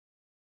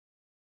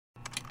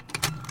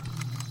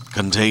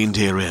Contained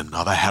herein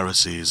are the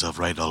heresies of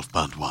Radolf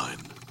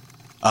Burntwine,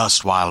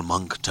 erstwhile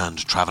monk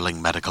turned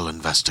traveling medical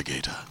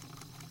investigator.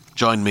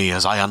 Join me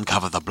as I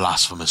uncover the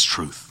blasphemous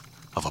truth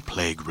of a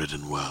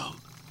plague-ridden world,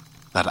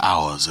 that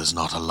ours is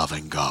not a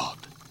loving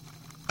God,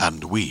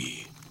 and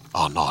we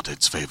are not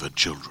its favored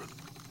children.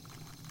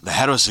 The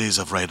heresies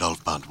of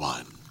Radolf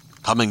Burntwine,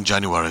 coming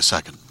January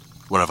 2nd,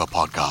 wherever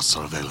podcasts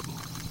are available.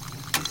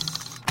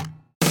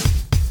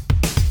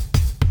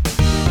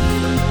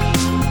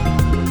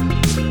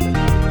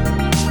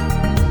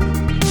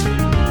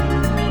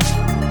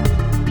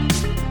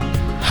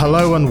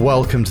 Hello and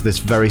welcome to this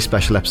very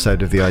special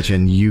episode of the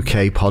IGN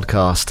UK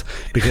podcast.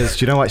 Because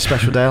do you know why it's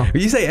special, Dale?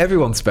 You say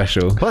everyone's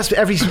special. Well, that's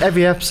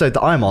every episode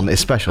that I'm on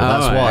is special.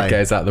 That's why. Okay,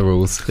 is that the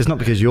rules? It's not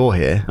because you're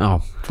here.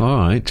 Oh, all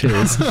right.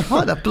 Cheers.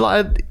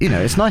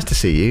 It's nice to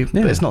see you,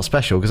 but it's not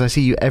special because I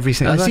see you every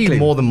single. Exactly. I see you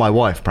more than my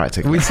wife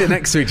practically. We sit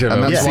next to each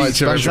other. And that's why it's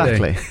special.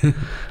 Exactly.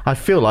 I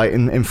feel like,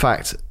 in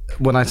fact,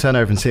 when I turn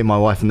over and see my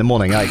wife in the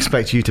morning, I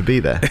expect you to be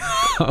there.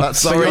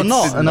 That's But you're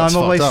not, and I'm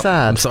always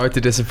sad. I'm sorry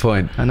to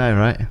disappoint. I know,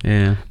 right?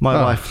 Yeah. My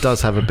wife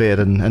does have a beard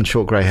and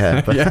short grey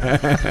hair.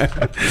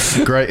 But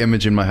Great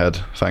image in my head.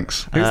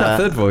 Thanks. Who's that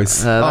third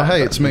voice?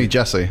 Hey, it's me,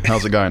 Jesse.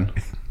 How's it going?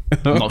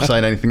 I'm not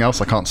saying anything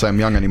else. I can't say I'm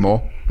young anymore.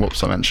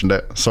 Whoops, I mentioned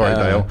it. Sorry,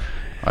 Dale.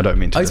 I don't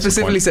mean to I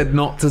specifically said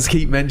not to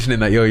keep mentioning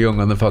that you're young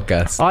on the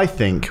podcast. I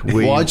think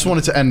we... Well, I just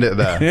wanted to end it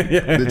there.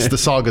 It's the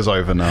saga's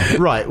over now.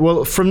 Right,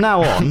 well, from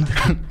now on,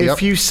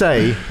 if you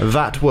say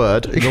that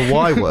word, the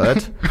Y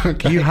word,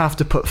 you have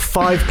to put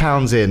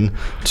 £5 in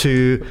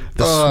to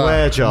the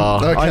swear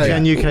jar.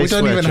 IGN UK we don't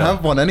swear even jar.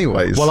 have one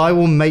anyways. Well, I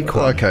will make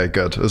one. Okay,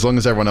 good. As long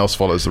as everyone else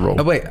follows the rule.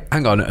 Oh, wait,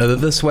 hang on. Are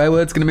the swear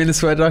words going to be in the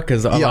swear jar?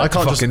 Because I like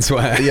to fucking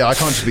swear. Yeah, I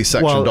can't just be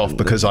sectioned off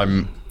because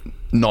I'm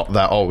not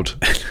that old.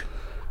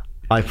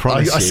 I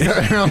promise you.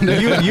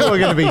 You are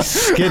going to be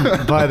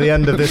skint by the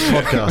end of this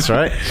podcast,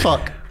 right?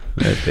 Fuck.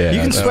 Yeah,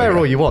 You can swear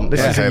all you want. This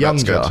is a young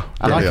that's good. jar.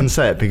 And I can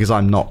say it because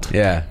I'm not.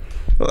 Yeah.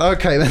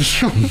 Okay, then.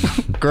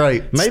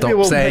 Great. Maybe Stop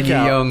we'll saying pick you're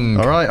out. young.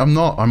 All right, I'm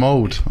not. I'm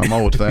old.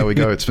 There we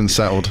go. It's been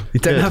settled.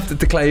 You don't have to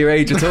declare your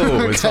age at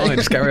all. It's fine.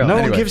 Just carry on. No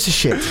anyway. one gives a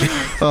shit.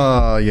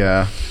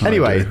 Yeah.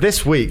 Anyway,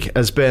 this week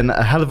has been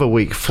a hell of a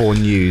week for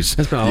news.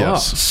 It's been a lot.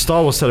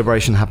 Star Wars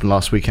Celebration happened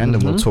last weekend,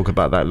 and we'll talk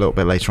about that a little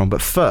bit later on.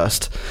 But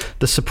first,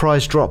 the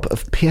surprise drop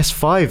of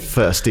PS5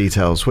 first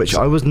details, which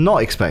I was not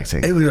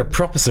expecting. It was a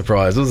proper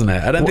surprise, wasn't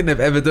it? I don't think they've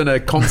ever done a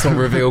console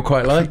reveal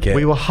quite like it.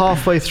 We were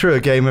halfway through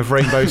a game of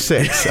Rainbow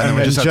Six, And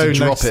we just had to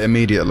drop it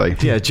immediately.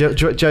 Yeah,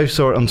 Joe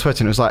saw it on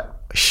Twitter and it was like,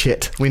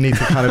 shit, we need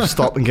to kind of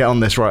stop and get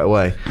on this right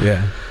away.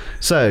 Yeah.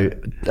 So,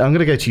 I'm going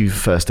to go to you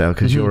first, Dale,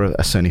 because you're a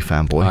Sony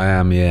fanboy. I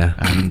am, yeah.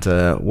 And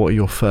what are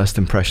your first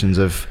impressions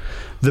of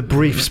the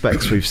brief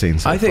specs we've seen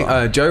so I think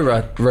far? Joe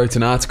wrote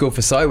an article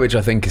for Site, which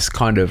I think is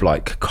kind of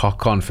like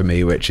cock on for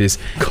me, which is...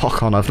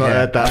 Cock on, I've not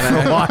heard that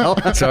for a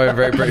while. Sorry, I'm a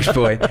very British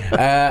boy.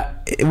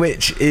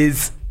 Which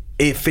is...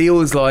 It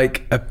feels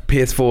like a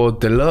PS4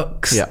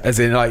 Deluxe, as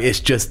in like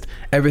it's just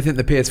everything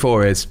the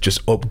PS4 is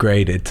just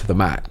upgraded to the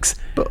max.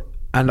 But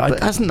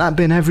hasn't that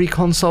been every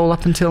console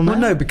up until now?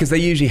 Well, no, because they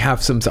usually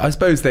have some. I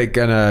suppose they're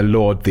gonna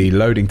laud the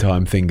loading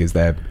time thing as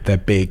their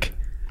big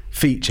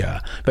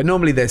feature, but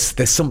normally there's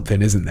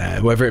something, isn't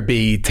there? Whether it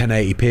be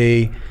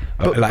 1080p,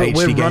 but like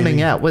we're HD running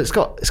gaming. out. Well, it's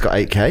got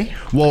 8K.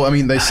 Well, I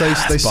mean, they say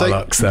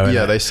bollocks, though,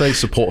 isn't it? they say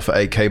support for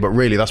 8K, but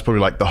really that's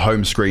probably like the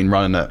home screen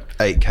running at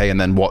 8K,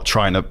 and then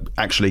trying to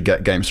actually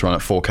get games to run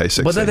at 4K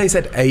 60. Well, then they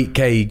said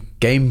 8K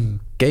gaming,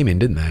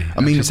 didn't they?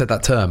 I mean, said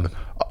that term.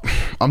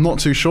 I'm not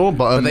too sure,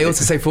 but they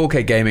also say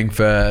 4K gaming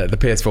for the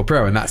PS4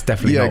 Pro, and that's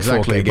definitely not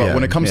exactly. 4K. But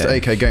when it comes to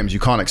 8K games, you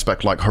can't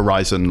expect like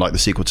Horizon, like the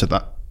sequel to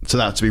that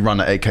to be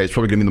run at 8K. It's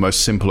probably going to be the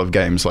most simple of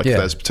games. Like if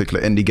there's a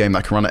particular indie game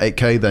that can run at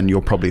 8K, then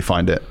you'll probably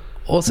find it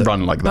also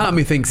run like that. Part of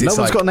me thinks it's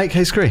no one's got an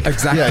 8K screen.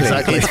 Exactly. Yeah,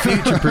 exactly. It's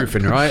future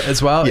proofing, right?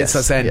 As well. Yes.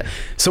 It's like saying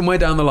somewhere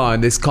down the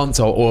line, this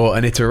console or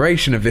an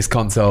iteration of this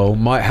console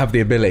might have the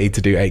ability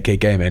to do 8K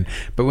gaming,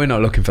 but we're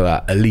not looking for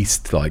that at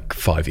least like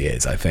 5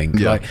 years, I think.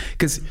 Yeah.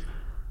 Because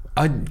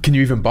can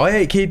you even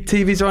buy 8K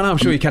TVs right now? I'm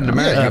sure you can in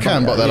America. Yeah, you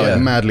can, but they're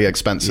like madly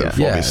expensive.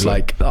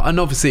 Obviously. And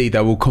obviously they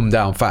will come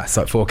down fast.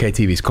 Like 4K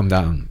TVs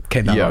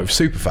came down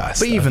super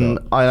fast. But even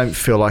I don't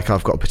feel like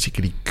I've got a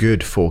particularly good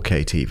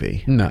 4K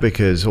TV. No.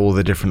 Because all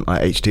the different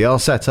like HDR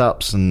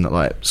setups and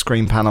like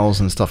screen panels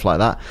and stuff like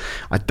that,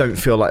 I don't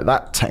feel like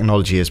that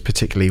technology is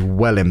particularly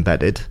well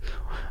embedded.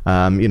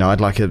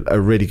 I'd like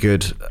a really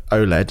good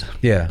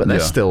OLED, but they're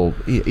still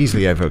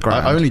easily over a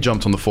grand. I only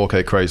jumped on the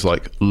 4K craze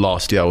like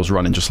last year. I was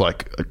running just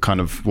like a kind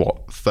of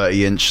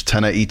 30-inch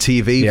 1080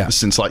 TV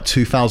since like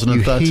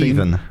 2013. You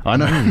heathen. I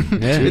know.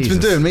 It's been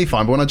doing me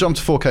fine, but when I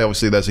jumped to 4K,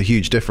 obviously there's a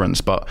huge difference.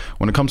 But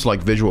when it comes to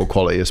like visual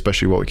quality,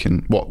 especially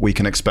what we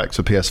can expect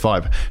for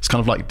PS5, it's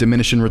kind of like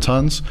diminishing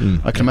returns.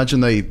 I can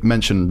imagine they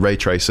mention ray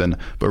tracing,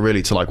 but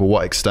really to like, well,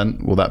 what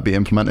extent will that be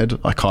implemented?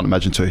 I can't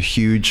imagine to a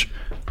huge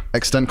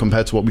extent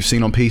compared to what we've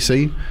seen on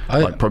PC.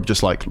 Like probably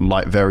just like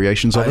light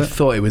variations of I it.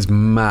 thought it was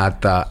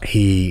mad that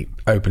he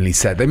openly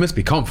said, they must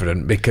be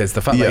confident, because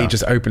the fact that he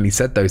just openly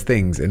said those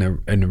things in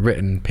a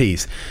written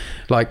piece,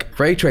 like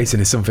ray tracing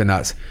is something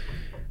that's,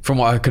 from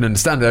what I can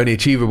understand, only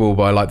achievable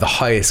by like the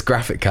highest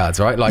graphic cards,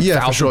 right? Like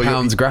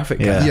 £1,000 graphic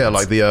cards. Yeah,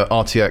 like the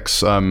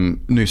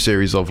RTX new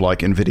series of like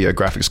NVIDIA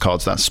graphics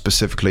cards. That's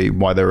specifically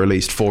why they're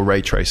released for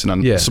ray tracing,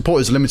 and support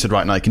is limited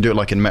right now. You can do it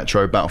like in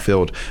Metro,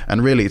 Battlefield,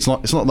 and really, it's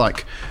not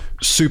like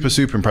super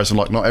impressive.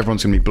 Like not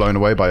everyone's gonna be blown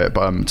away by it,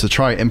 but to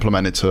try and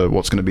implement it to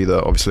what's going to be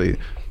obviously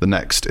the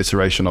next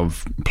iteration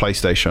of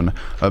PlayStation,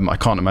 I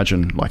can't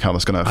imagine like how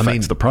that's going to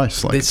affect the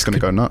price. Like it's going to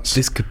go nuts.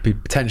 This could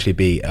potentially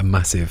be a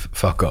massive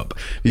fuck up,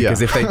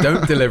 because if they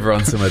don't deliver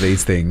on some of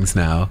these things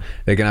now,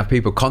 they're going to have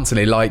people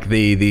constantly, like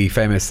the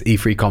famous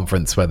E3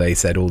 conference where they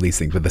said all these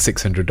things with the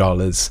 $600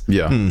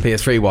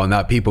 PS3 one,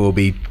 that people will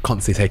be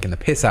constantly taking the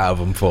piss out of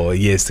them for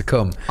years to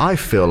come. I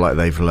feel like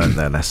they've learned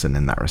their lesson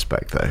in that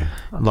respect, though.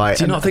 Like,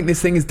 do you not think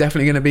this thing is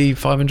definitely going to be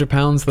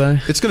 £500 though?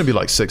 It's going to be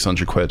like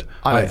 600 quid.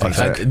 I don't think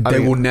so. They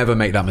will never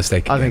make that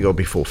mistake again. I think it'll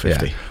be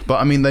 450. Yeah. But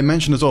I mean, they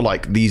mentioned as well,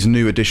 like these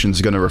new editions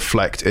are going to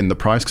reflect in the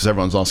price, because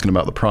everyone's asking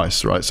about the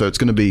price, right? So it's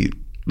going to be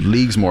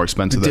leagues more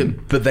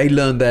expensive but they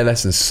learned their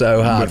lesson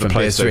so hard from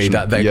PS3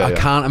 that I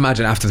can't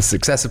imagine after the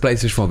success of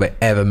PlayStation 4 they're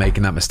ever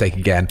making that mistake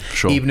again.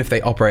 Even if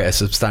they operate at a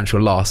substantial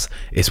loss,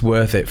 it's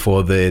worth it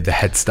for the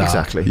head start.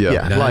 Exactly.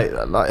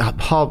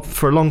 Like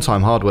for a long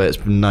time, hardware, it's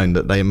been known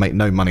that they make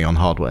no money on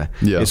hardware.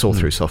 It's all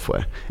through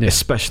software,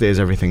 especially as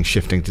everything's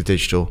shifting to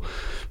digital.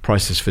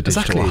 Prices for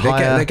digital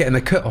they're getting the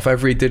cut off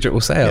every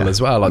digital sale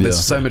as well. Like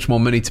there's so much more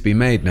money to be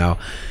made now,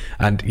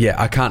 and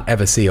I can't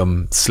ever see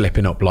them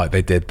slipping up like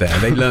they did there.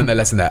 They learned their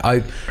lesson there.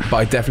 But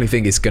I definitely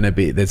think there's going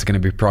to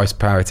be price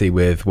parity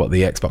with what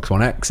the Xbox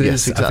One X is.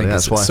 Yes, exactly. I think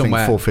that's why I think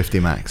 450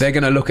 max. They're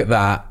going to look at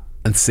that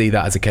and see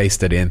that as a case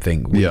study and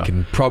think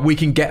we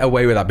can get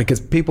away with that,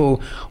 because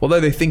people, although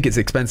they think it's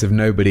expensive,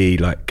 nobody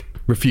like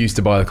refused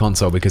to buy the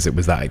console because it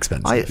was that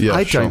expensive.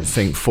 I don't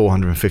think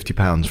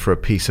 £450 for a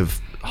piece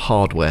of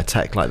hardware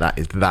tech like that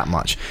is that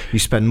much. You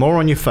spend more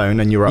on your phone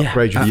and you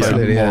upgrade your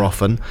phone more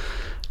often.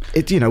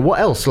 What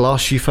else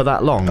lasts you for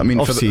that long? I mean,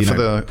 obviously,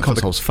 the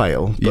consoles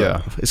fail,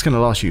 but it's going to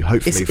last you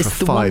hopefully for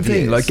 5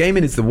 years. Like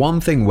gaming is the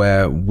one thing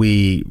where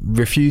we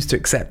refuse to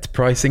accept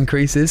price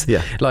increases.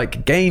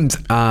 Like games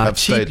have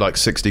cheap, stayed like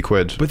 60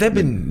 quid, but they've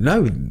been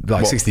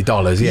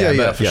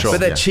 $60. For sure. But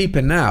they're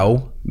cheaper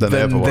now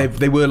than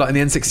they were like in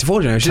the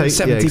N64 generation.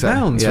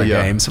 £70 for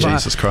games.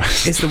 Jesus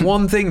Christ! It's the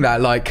one thing that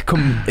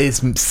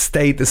is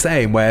stayed the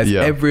same, whereas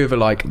every other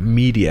like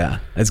media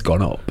has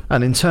gone up.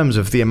 And in terms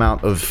of the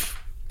amount of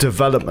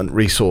development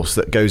resource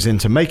that goes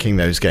into making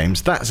those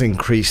games, that's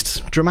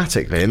increased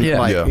dramatically. And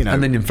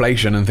and then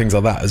inflation and things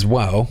like that as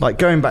well. Like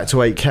going back to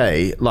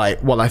 8K,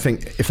 I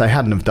think if they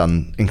hadn't have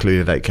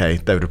included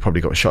 8K, they would have probably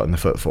got a shot in the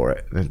foot for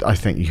it. I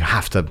think you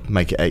have to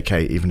make it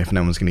 8K even if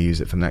no one's going to use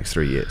it for the next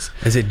 3 years.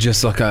 Is it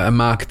just like a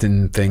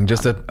marketing thing,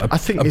 just a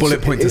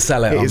bullet point to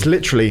sell it on? It's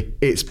literally,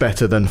 it's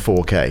better than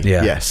 4K.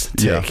 Yes,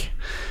 tick.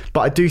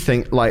 But I do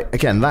think,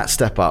 again, that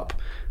step up,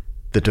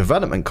 the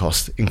development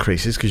cost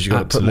increases because you've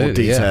got to put more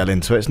detail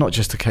into it. It's not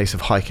just a case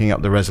of hiking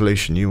up the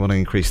resolution. You want to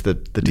increase the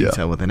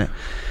detail within it.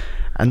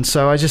 And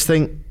so I just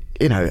think,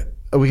 are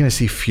we going to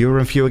see fewer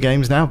and fewer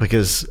games now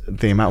because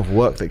the amount of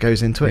work that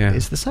goes into it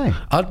is the same?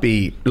 I'd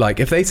be like,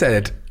 if they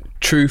said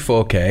true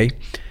 4K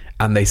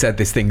and they said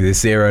this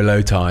zero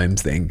load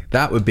times thing,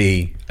 that would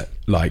be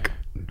like,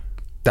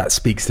 that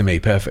speaks to me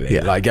perfectly.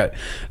 Like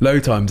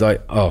load times, I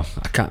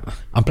can't.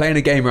 I'm playing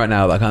a game right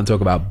now that I can't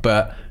talk about,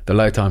 but the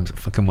load times are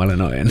fucking well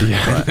annoying.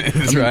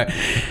 That's right.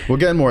 We're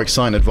getting more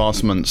exciting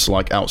advancements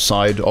like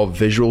outside of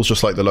visuals,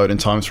 just like the loading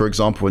times, for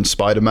example, in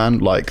Spider-Man,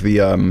 like the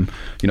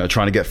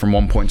trying to get from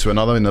one point to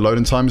another in the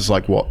loading times,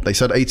 like what they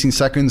said 18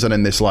 seconds, and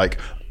in this like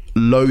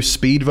low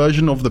speed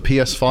version of the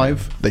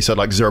PS5 they said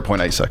like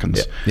 0.8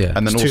 seconds.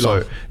 And then it's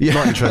also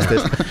not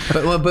interested.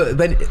 but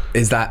then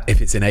is that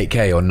if it's in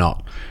 8K or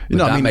not? Would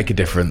that make a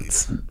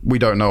difference? We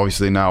don't know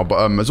obviously now,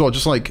 but as well,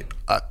 just like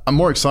I'm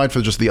more excited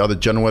for just the other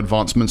general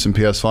advancements in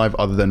PS5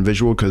 other than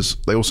visual, because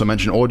they also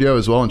mentioned audio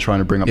as well and trying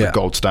to bring up the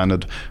gold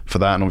standard for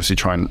that, and obviously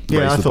try and raise the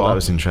bar. I thought that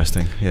was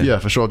interesting.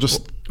 For sure.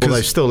 Just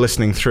although still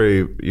listening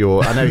through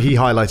your, I know he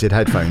highlighted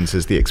headphones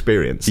as the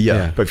experience.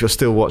 But if you're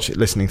still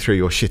listening through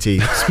your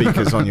shitty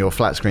speakers on your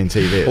flat screen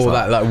TV, or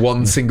that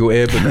one single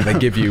earbud that they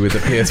give you with the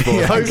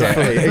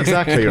PS4.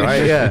 Exactly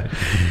right.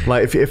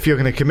 Like if you're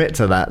going to commit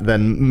to that,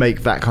 then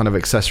make that kind of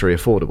accessory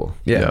affordable.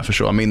 Yeah, for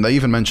sure. I mean, they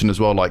even mentioned as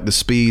well, like the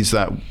speeds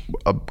that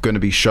are going to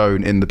be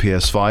shown in the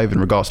PS5 in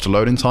regards to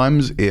loading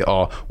times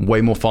are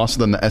way more faster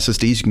than the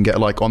SSDs you can get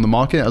like on the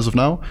market as of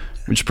now,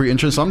 which is pretty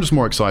interesting. I'm just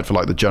more excited for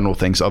like the general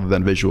things other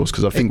than visuals,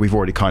 because I think we've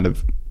already kind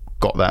of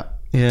got that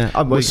Yeah,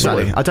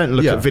 exactly. I don't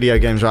look at video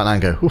games right now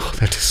and go, "Oh,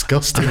 they're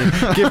disgusting.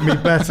 Give me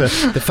better."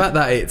 The fact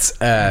that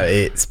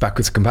it's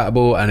backwards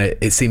compatible and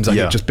it seems like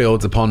it just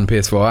builds upon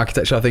PS4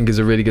 architecture, I think, is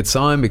a really good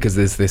sign, because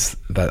there's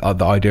the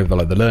idea of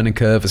the learning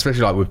curve,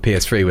 especially like with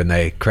PS3 when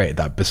they created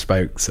that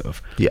bespoke sort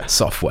of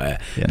software.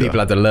 Yeah. People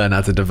had to learn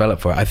how to develop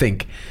for it. I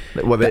think.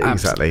 Well,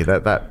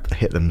 that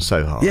hit them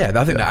so hard. Yeah,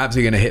 I think they're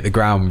absolutely going to hit the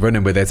ground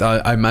running with it.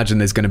 I imagine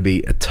there's going to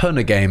be a ton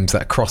of games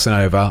that are crossing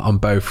over on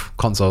both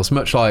consoles,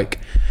 much like.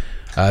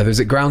 Was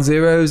it Ground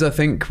Zeroes, I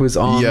think, was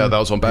on. Yeah, that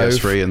was on both.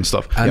 PS3 and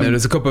stuff. And then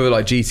there's a couple of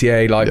like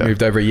GTA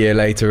moved over a year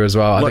later as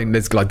well. I think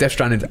there's like Death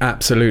Stranding's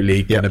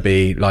absolutely going to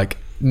be like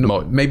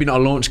maybe not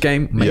a launch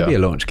game, maybe a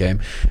launch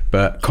game,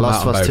 but come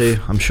Last out of Us 2,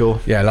 I'm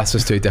sure. Yeah, Last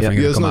of Us 2 definitely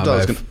going to come out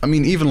both. I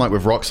mean, even like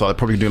with Rockstar, they're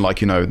probably doing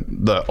like,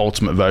 the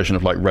ultimate version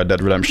of like Red Dead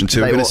Redemption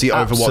 2. We're going to see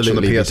Overwatch on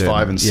the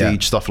PS5 and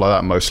Siege, stuff like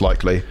that, most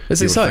likely.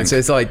 It's exciting. So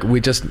it's like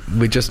we're just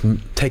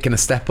taking a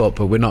step up,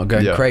 but we're not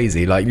going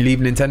crazy. Like, leave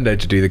Nintendo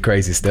to do the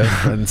crazy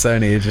stuff, and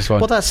Sony just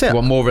want, that's it.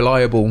 Want more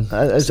reliable.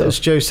 As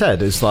Joe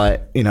said, it's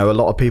like, a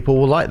lot of people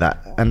will like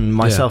that, and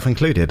myself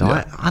included.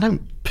 I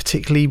don't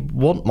particularly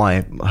want my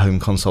home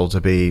console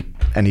to be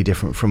any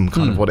different from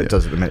kind of what it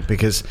does at the minute,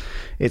 because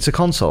it's a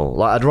console.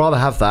 Like, I'd rather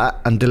have that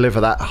and deliver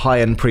that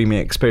high-end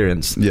premium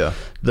experience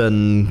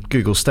than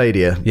Google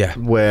Stadia,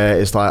 where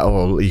it's like,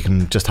 you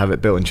can just have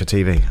it built into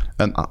your TV.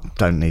 And I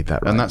don't need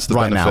that. And that's the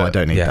benefit. Now, I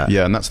don't need that.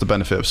 Yeah, and that's the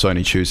benefit of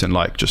Sony choosing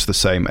like just the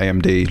same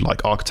AMD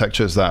like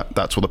architectures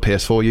that's what the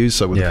PS4 use.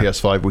 So with the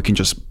PS5, we can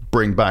just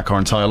bring back our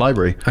entire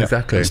library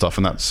and stuff,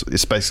 and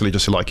it's basically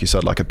just like you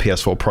said, like a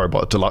PS4 Pro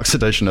but a deluxe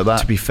edition of that.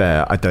 To be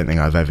fair, I don't think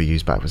I've ever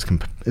used backwards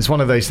it's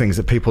one of those things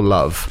that people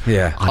love.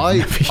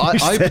 I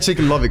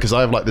particularly love it because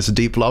I have like this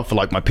deep love for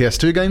like my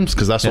PS2 games,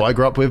 because that's what I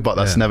grew up with, but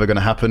that's never going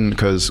to happen,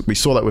 because we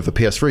saw that with the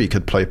PS3 you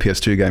could play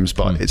PS2 games,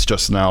 but it's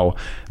just now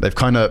they've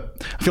kind of,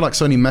 I feel like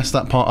Sony messed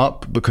that part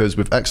up, because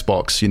with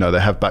Xbox they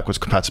have backwards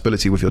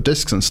compatibility with your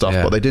discs and stuff,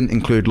 but they didn't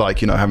include like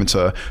having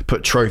to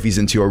put trophies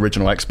into your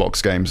original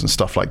Xbox games and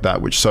stuff like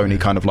that, which Sony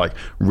kind of like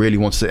really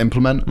wants to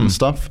implement and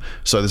stuff.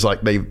 So there's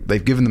like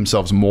they've given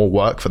themselves more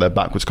work for their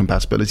backwards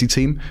compatibility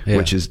team,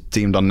 which is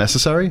deemed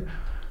unnecessary.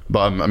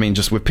 But I mean,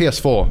 just with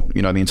PS4,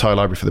 the entire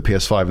library for the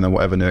PS5 and then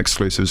whatever new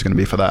exclusive is going to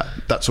be for that,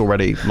 that's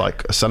already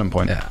like a selling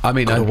point. Yeah, I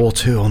mean, God of War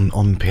 2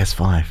 on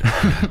PS5.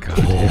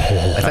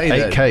 I tell you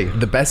 8K.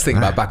 The best thing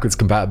about backwards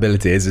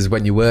compatibility is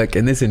when you work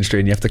in this industry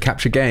and you have to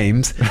capture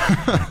games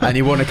and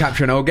you want to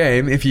capture an old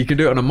game, if you can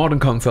do it on a modern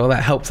console,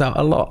 that helps out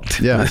a lot.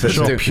 Yeah, for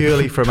sure.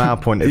 Purely from our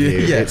point of view,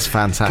 it's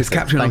fantastic. Because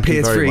capturing on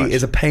PS3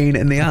 is a pain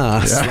in the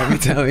ass, let me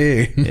tell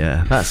you.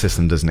 Yeah, that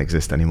system doesn't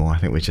exist anymore. I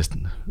think we just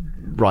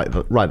write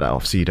that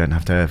off so you don't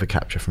have to ever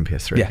capture from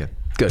PS3 again.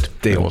 Good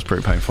deal. It was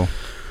pretty painful.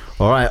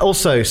 All right.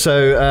 Also,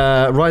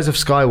 Rise of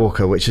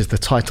Skywalker, which is the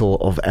title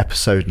of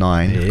episode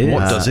 9.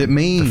 What does it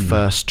mean? The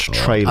first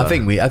trailer.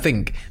 I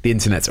think the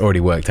internet's already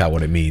worked out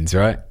what it means,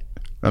 right?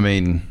 I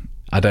mean,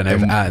 I don't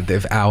know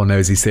if Al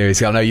knows he's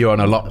serious. I know you're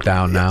on a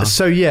lockdown now.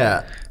 So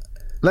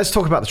let's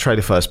talk about the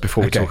trailer first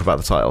before we talk about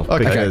the title.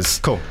 Okay, because,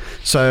 cool.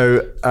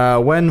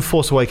 So when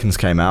Force Awakens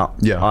came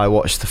out, I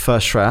watched the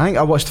first trailer. I think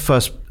I watched the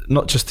first,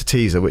 not just the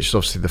teaser, which is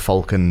obviously the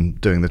Falcon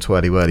doing the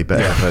twirly-whirly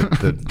bit of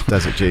the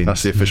desert jeans.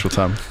 That's the official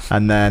term.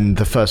 And then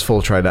the first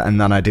full trailer,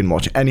 and then I didn't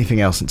watch anything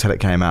else until it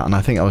came out. And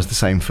I think I was the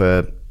same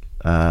for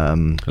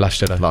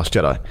Last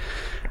Jedi.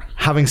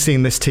 Having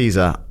seen this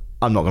teaser,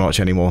 I'm not going to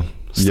watch any more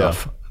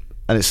stuff. Yeah.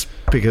 And it's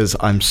because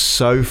I'm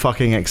so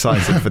fucking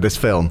excited for this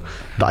film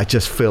that I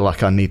just feel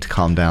like I need to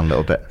calm down a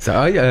little bit. So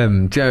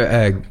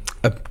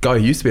a guy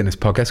who used to be in this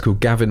podcast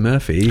called Gavin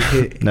Murphy.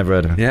 Never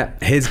heard of him. Yeah,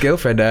 his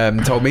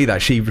girlfriend told me that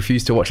she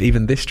refused to watch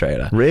even this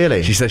trailer.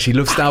 Really? She said she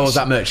loves Star Wars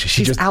that much.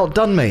 She's just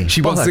outdone me.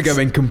 She wants to go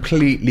in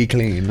completely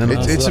clean.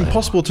 It's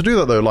impossible to do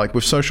that though. Like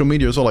with social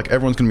media as well, like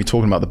everyone's going to be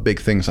talking about the big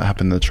things that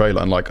happen in the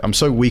trailer, and like I'm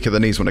so weak at the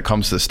knees when it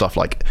comes to this stuff.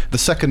 Like the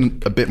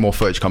second a bit more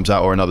footage comes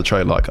out or another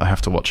trailer, like I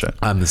have to watch it.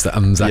 I'm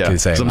exactly the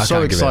same. I'm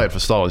so excited for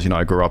Star Wars.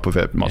 I grew up with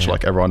it much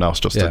like everyone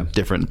else, just at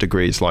different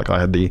degrees. Like I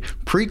had the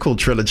prequel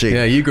trilogy.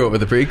 Yeah, you grew up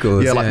with the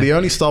prequels. Yeah, like the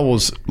only Star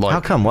Wars. Like,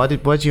 how come? Why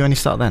did you only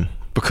start then?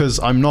 Because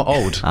I'm not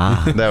old.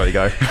 There we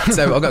go.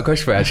 So I've got a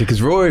question for you actually,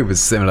 because Roy was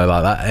similar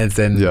like that, and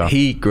then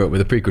he grew up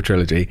with the prequel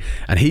trilogy,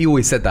 and he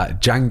always said that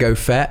Jango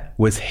Fett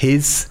was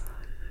his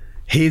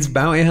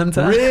bounty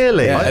hunter.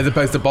 Really? Yeah, as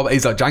opposed to Boba.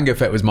 He's like, Jango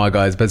Fett was my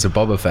guy as opposed to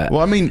Boba Fett.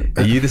 Well, I mean,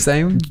 are you the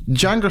same?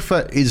 Jango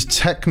Fett is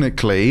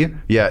technically,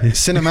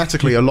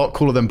 cinematically a lot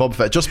cooler than Boba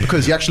Fett, just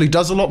because he actually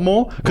does a lot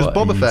more. Because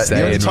Boba Fett,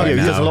 the only time he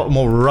does a lot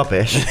more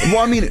rubbish. Well,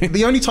 I mean,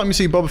 the only time you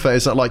see Boba Fett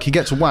is that like he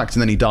gets whacked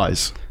and then he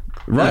dies.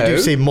 Right, you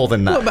see more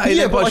than that. What about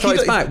Empire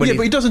Strikes Back? But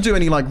he doesn't do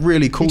any like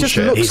really cool just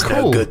shit. looks He's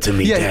cool. no good to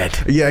me, yeah,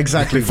 dead. Yeah,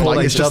 exactly. Before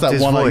they It's just dubbed that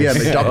his one. voice. Yeah,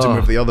 they dubbed him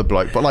with the other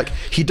bloke. But like,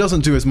 he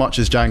doesn't do as much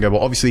as Django. But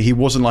obviously, he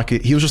wasn't like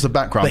he was just a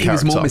background But he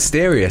was character. more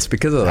mysterious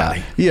because of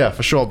that. Yeah,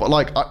 for sure. But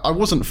like, I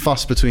wasn't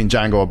fussed between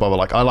Django or Boba.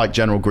 Like, I like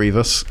General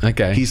Grievous.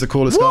 Okay. He's the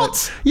coolest What?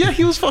 guy. Yeah,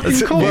 he was fucking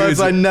cool. Words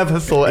I never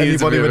thought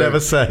anybody would ever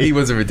say. He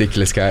was a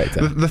ridiculous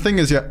character. The thing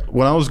is, yeah,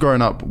 when I was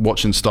growing up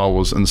watching Star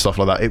Wars and stuff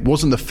like that, it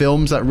wasn't the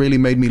films that really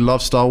made me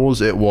love Star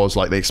Wars. It was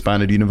like the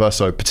expanded universe,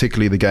 so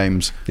particularly the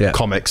games,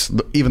 comics,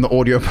 even the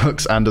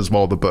audiobooks, and as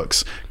well the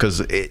books, because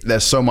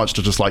there's so much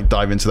to just like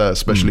dive into there,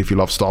 especially if you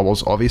love Star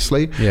Wars,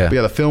 obviously. Yeah. But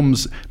yeah, the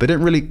films, they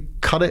didn't really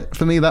cut it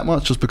for me that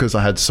much, just because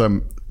I had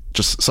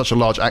just such a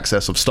large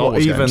access of Star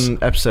Wars even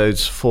games.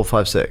 episodes 4,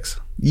 5, 6.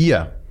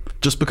 Yeah.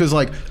 Just because,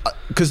 like,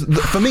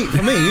 for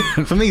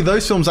me,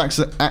 those films act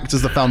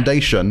as the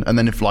foundation, and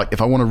then if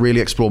I want to really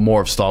explore more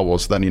of Star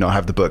Wars, then I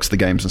have the books, the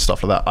games, and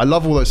stuff like that. I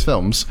love all those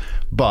films,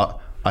 but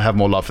I have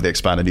more love for the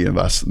expanded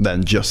universe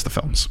than just the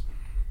films.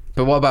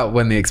 But what about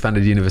when the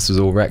expanded universe was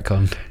all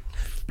retconned?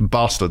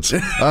 Bastards. No,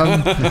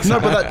 but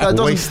that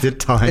doesn't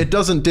wasted time. It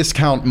doesn't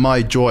discount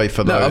my joy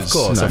for those. No, of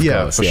course,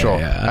 for sure.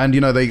 Yeah. And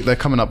they're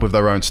coming up with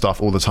their own stuff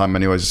all the time,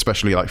 anyways.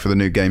 Especially like for the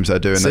new games they're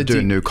doing. So they're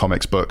doing new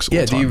comics books. All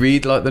the time. Do you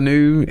read like the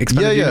new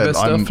expanded universe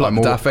stuff, like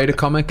the Darth Vader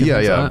comic? And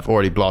things like I've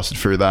already blasted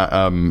through that.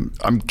 I'm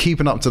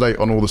keeping up to date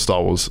on all the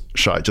Star Wars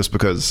shite just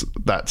because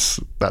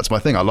that's my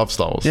thing. I love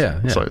Star Wars.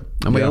 Yeah. So,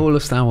 and we all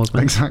love Star Wars,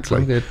 man.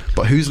 Exactly. Good.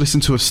 But who's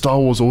listened to a Star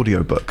Wars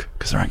audiobook?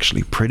 Because they're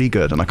actually pretty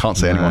good, and I can't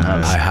say anyone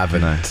has. I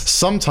haven't.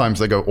 Sometimes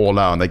they go all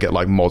out and they get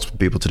like multiple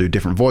people to do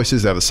different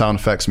voices. They have the sound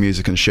effects,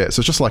 music, and shit.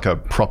 So it's just like a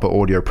proper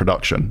audio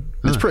production.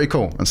 It's pretty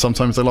cool. And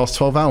sometimes they last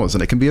 12 hours,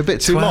 and it can be a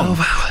bit too long. 12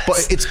 hours.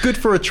 But it's good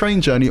for a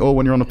train journey or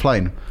when you're on a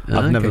plane.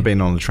 I've never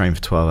been on a train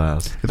for 12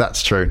 hours.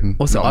 That's true.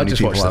 Also, Not I many just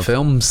people watch the have.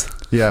 films.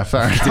 Yeah,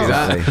 fair enough. Do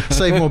that.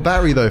 Save more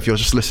battery though if you're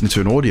just listening to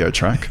an audio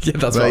track. Yeah,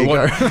 that's There what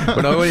I you want. go.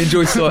 When I want to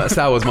enjoy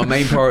Star Wars, my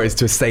main priority is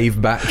to save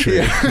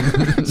battery.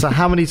 So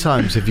how many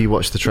times have you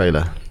watched the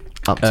trailer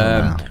up to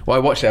now? Well, I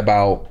watched it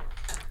about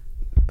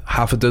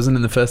half a dozen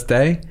in the first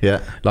day.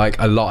 Yeah. Like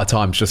a lot of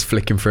times just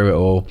flicking through it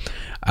all.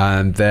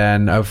 And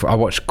then I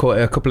watched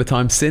quite a couple of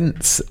times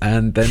since.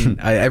 And then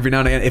every now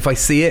and again, if I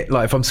see it,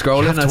 like if I'm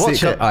scrolling, have to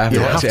watch it. I have to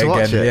You watch have it to again.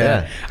 watch it,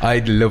 Yeah. I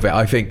love it.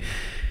 I think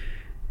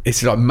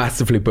it's like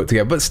massively put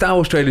together. But Star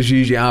Wars trailers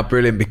usually are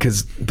brilliant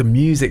because the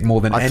music more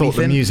than I anything.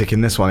 thought the music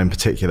in this one in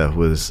particular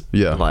was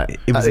like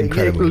it was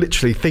incredible.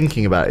 Literally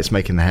thinking about it's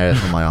making the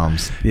hairs on my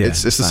arms. Yeah.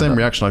 It's the same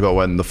reaction I got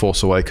when the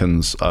Force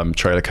Awakens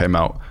trailer came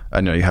out,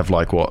 and you have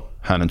like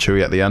Han and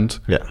Chewie at the end,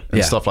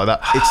 and stuff like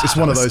that. It's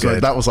one of those where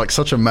that was like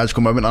such a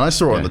magical moment, and I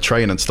saw it on the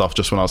train and stuff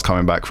just when I was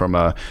coming back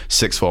from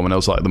sixth form, and it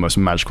was like the most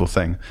magical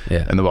thing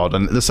in the world.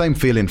 And the same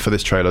feeling for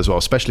this trailer as well,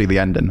 especially the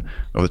ending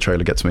of the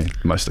trailer gets me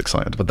most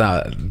excited.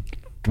 But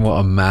what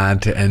a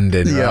mad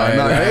ending! Yeah, right?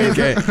 I know.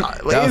 Okay.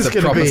 That was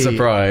a proper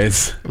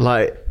surprise.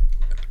 Like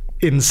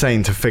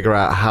insane to figure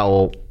out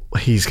how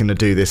he's going to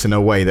do this in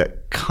a way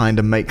that kind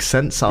of makes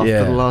sense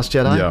after The Last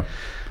Jedi. Yeah.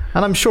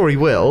 And I'm sure he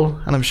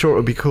will, and I'm sure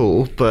it'll be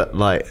cool, but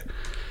like...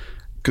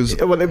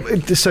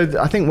 So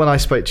I think when I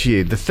spoke to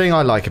you, the thing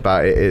I like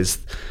about it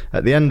is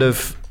at the end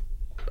of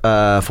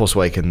Force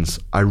Awakens,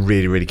 I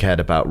really, really cared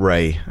about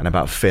Rey and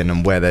about Finn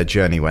and where their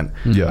journey went.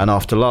 Yeah. And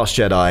after Last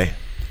Jedi,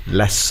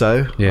 less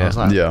so. Yeah. I was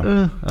like,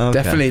 okay.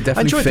 Definitely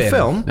I enjoyed Finn. the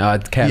film. No,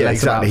 I'd care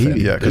less about Finn.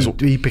 because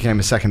he became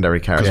a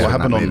secondary character. what in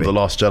happened that on movie. The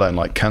Last Jedi in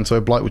like Canto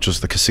Blight, which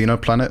was the casino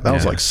planet, that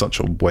was like such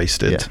a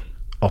wasted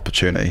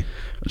opportunity.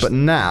 But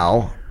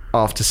now,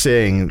 after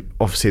seeing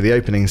obviously the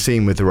opening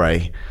scene with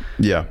Rey,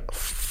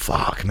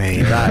 fuck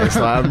me, that is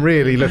like, I'm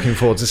really looking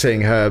forward to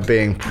seeing her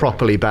being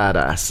properly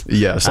badass.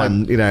 Yeah, it's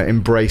and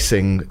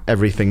embracing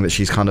everything that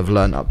she's kind of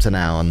learnt up to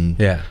now. And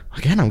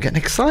again, I'm getting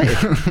excited.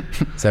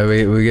 So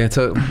we're going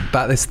to talk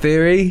about this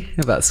theory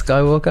about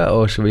Skywalker,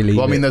 or should we leave?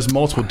 Well, I mean, there's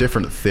multiple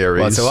different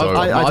theories. Well, so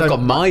I've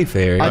got my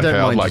theory. I don't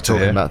I'd mind like you to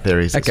talking hear. about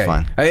theories. It's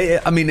fine.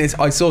 I mean,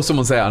 I saw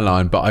someone say it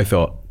online, but I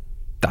thought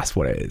that's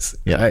what it is.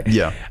 Yeah. Right?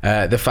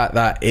 Yeah. The fact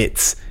that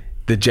it's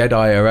the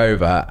Jedi are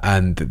over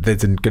and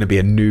there's going to be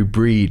a new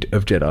breed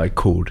of Jedi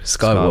called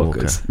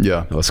Skywalkers.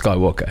 Yeah. Or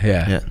Skywalker.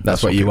 Yeah.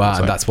 That's what you people are,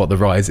 say. and that's what the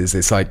Rise is.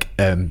 It's like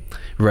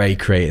Rey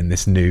creating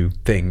this new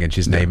thing, and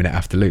she's naming it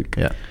after Luke.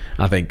 Yeah.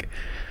 I think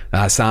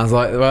that sounds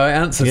like the right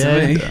answer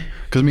to me.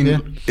 Because I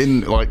mean,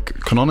 in like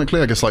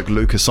canonically, I guess like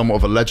Luke is somewhat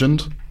of a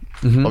legend.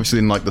 Obviously,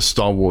 in like the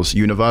Star Wars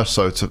universe,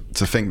 so to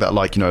think that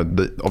like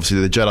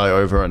obviously the Jedi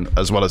over and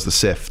as well as the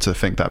Sith, to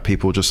think that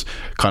people just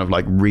kind of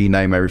like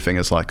rename everything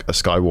as like a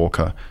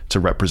Skywalker to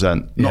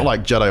represent not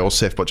like Jedi or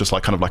Sith, but just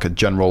like kind of like a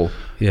general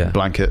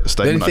blanket The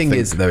statement. only thing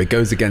is, though, it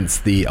goes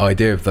against the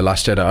idea of The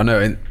Last Jedi. I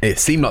know it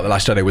seemed like The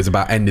Last Jedi was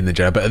about ending the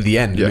Jedi, but at the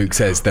end, Luke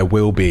says there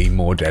will be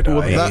more Jedi.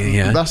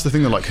 Well, that's the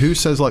thing that like, who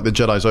says like the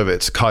Jedi's over?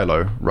 It's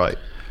Kylo, right?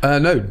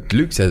 No,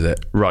 Luke says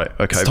it. Right.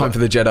 Okay. It's time for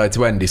the Jedi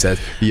to end, he says.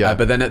 Yeah.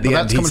 But then at the end,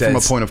 that's he coming says... from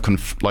a point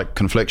of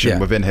confliction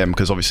within him,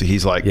 because obviously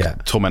he's like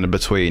tormented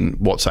between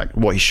what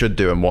he should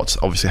do and what's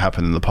obviously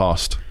happened in the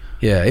past.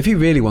 Yeah, if he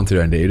really wanted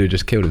to end it, he'd have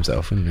just killed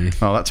himself, wouldn't he?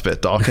 Oh, that's a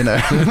bit dark, isn't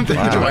it? He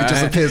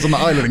just appears on the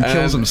island and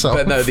kills himself.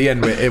 But no, at the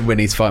end when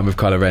he's fighting with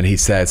Kylo Ren, he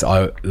says,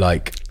 "I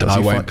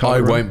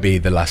won't be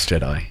the last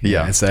Jedi."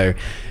 Yeah.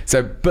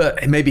 So,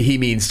 but maybe he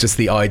means just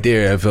the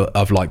idea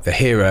of like the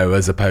hero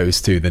as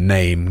opposed to the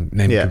name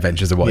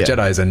conventions of what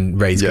Jedi is, and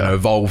Rey's going to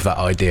evolve that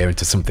idea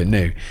into something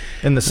new.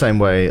 In the same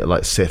way,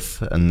 like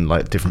Sith and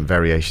like different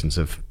variations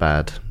of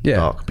bad,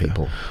 dark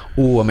people.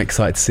 Oh, I'm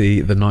excited to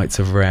see the Knights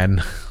of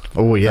Ren.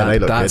 Oh yeah, they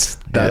look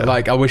good.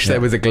 Like I wish there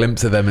was a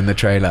glimpse of them in the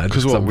trailer,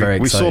 because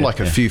we saw like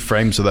a few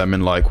frames of them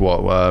in like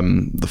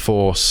the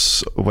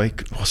Force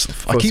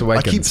Awakens.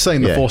 I keep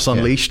saying the Force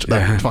Unleashed,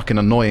 that fucking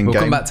annoying game.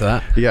 We'll come back to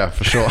that. Yeah,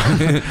 for sure.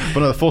 But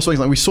no, the Force Awakens,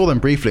 like, we saw them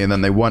briefly and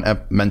then they weren't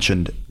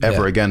mentioned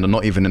ever again, and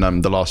not even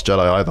in The Last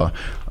Jedi either.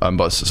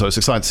 But so it's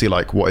exciting to see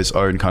like what his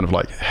own kind of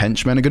like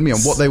henchmen are going to be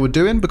and what they were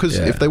doing, because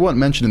if they weren't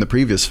mentioned in the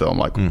previous film,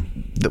 like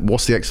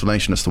what's the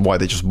explanation as to why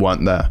they just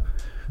weren't there,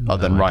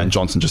 other than Rian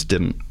Johnson just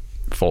didn't.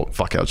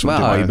 Fuck it,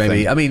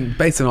 maybe. I mean,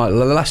 based on like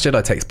The Last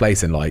Jedi takes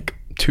place in like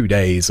 2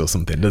 days or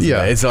something, doesn't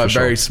it? It's like a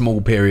very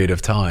small period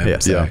of time.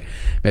 So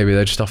maybe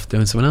they're just off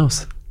doing something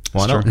else.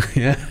 Why not?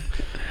 Yeah.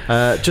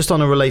 Just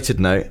on a related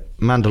note,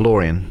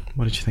 Mandalorian.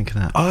 What did you think of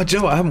that? Oh, do you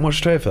know what? I haven't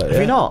watched a trailer for that yet.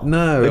 Have you not?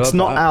 No. It's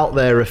not out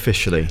there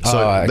officially.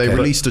 So they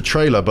released a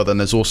trailer, but then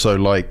there's also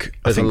like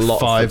I think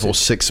 5 or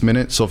 6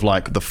 minutes of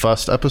like the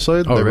first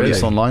episode they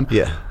released online.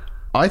 Yeah.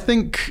 I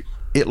think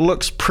it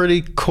looks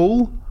pretty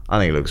cool. I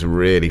think it looks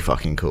really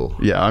fucking cool.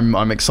 Yeah,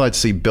 I'm excited to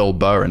see Bill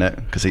Burr in it,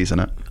 because he's in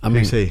it.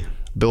 Who's he?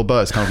 Bill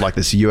Burr is kind of like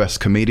this US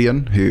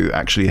comedian who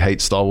actually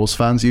hates Star Wars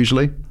fans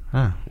usually.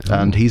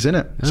 And he's in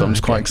it. So I'm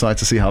just quite excited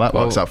to see how that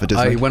works out for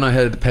Disney. When I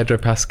heard Pedro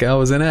Pascal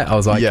was in it, I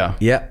was like,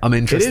 yeah, I'm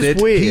interested. It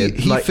is weird.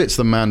 He fits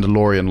the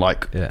Mandalorian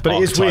but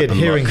it is weird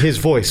hearing his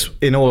voice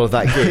in all of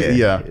that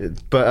gear.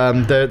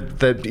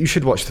 But you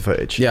should watch the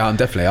footage. Yeah, I'm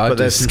definitely. But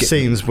there's some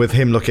scenes with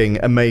him looking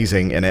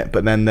amazing in it.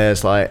 But then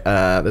there's like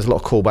there's a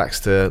lot of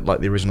callbacks to like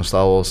the original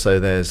Star Wars.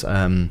 So there's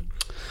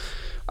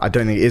I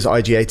don't think it is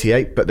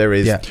IG-88, but there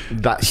is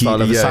that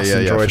style of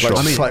assassin droid, sure.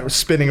 like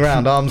spinning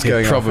around, arms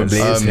going off. Probably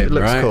is him, it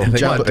looks right? cool.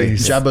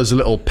 Jabba's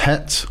little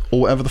pet,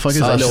 or whatever the fuck is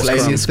that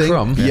little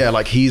Scrum thing? Yeah,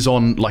 like he's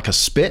on like a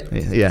spit,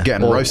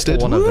 getting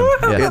roasted. One of them.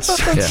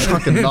 It's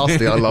fucking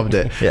nasty. I loved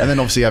it. And then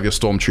obviously you have your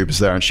stormtroopers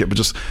there and shit, but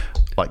just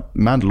like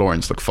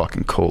Mandalorians look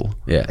fucking cool.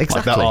 Yeah, exactly.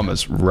 Like that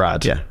armor's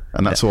rad. Yeah.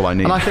 And that's all I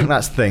need. And I think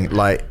that's the thing.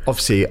 Like,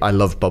 obviously, I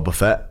love Boba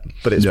Fett,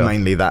 but it's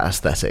mainly that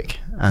aesthetic.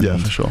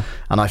 And, for sure.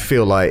 And I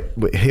feel like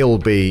he'll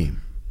be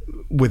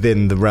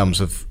within the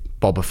realms of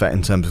Boba Fett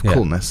in terms of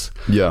coolness.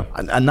 Yeah.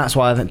 And that's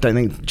why I don't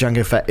think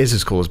Jango Fett is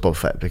as cool as Boba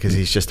Fett, because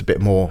he's just a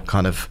bit more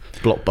kind of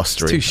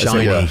blockbustery. It's too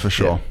shiny. Yeah, for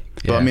sure.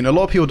 But I mean, a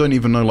lot of people don't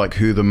even know like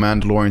who the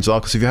Mandalorians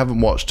are, because if you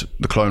haven't watched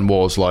the Clone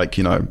Wars, like,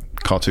 you know,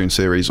 cartoon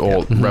series,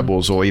 or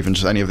Rebels, or even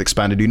just any of the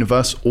expanded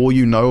universe, all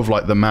you know of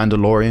like the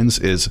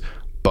Mandalorians is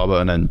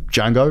Bubba and then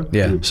Django.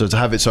 Yeah. So to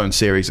have its own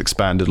series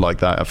expanded like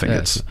that, I think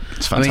it's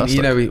fantastic. I mean,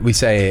 you know, we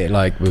say it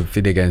like with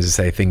video games, we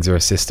say things are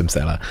a system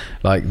seller.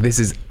 Like, this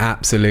is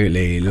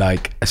absolutely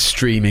like a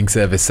streaming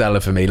service seller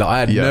for me. Like, I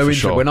had no interest.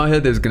 Sure. When I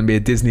heard there was going to be a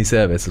Disney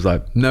service, I was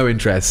like, no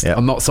interest.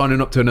 I'm not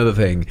signing up to another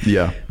thing.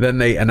 Yeah. Then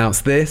they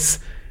announced this.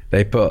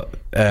 They put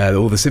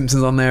all the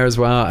Simpsons on there as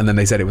well, and then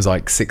they said it was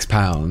like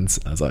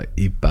 £6. I was like,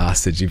 you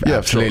bastards, you've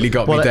absolutely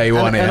got me day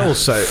one here. And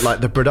also, like,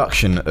 the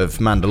production of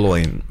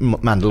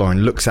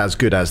Mandalorian looks as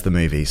good as the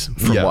movies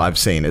from what I've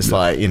seen. It's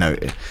like, you know,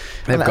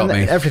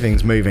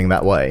 everything's moving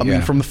that way. I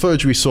mean, from the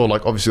footage we saw,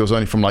 like, obviously it was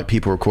only from like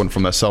people recording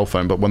from their cell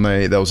phone, but when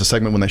there was a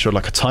segment when they showed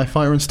like a TIE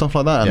fighter and stuff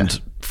like that,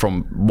 and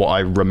from what I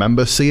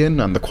remember seeing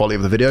and the quality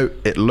of the video,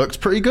 it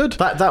looked pretty good.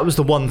 That was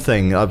the one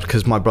thing,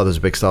 because my brother's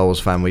a big Star Wars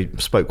fan. We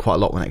spoke quite a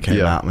lot when it came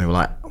out, and we were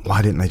like,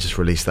 why didn't they just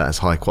release that as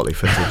high quality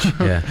footage?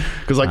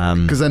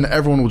 Because then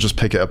everyone will just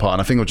pick it apart,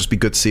 and I think it'll just be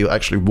good to see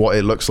actually what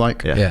it looks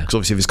like. Because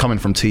obviously if it's coming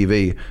from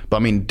TV, but I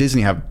mean,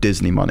 Disney have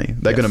Disney money.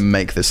 They're going to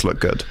make this look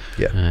good.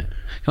 Right.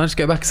 Can I just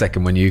go back a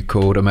second when you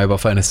called a mobile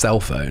phone a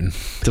cell phone?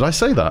 Did I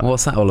say that?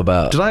 What's that all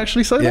about? Did I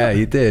actually say that? Yeah,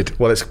 you did.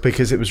 Well, it's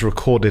because it was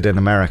recorded in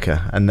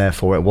America, and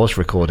therefore it was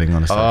recording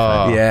on a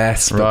cell phone.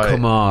 Yes, but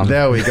come on.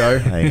 There we go.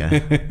 There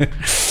you go.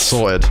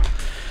 Sorted.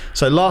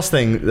 So last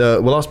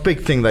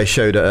big thing they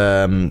showed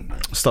at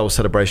Star Wars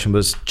Celebration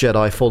was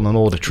Jedi Fallen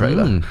Order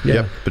trailer.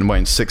 Been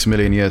waiting 6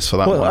 million years for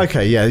that one.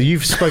 Okay,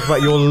 you've spoke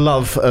about your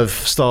love of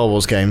Star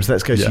Wars games.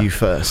 Let's go to you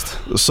first.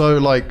 So,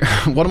 like,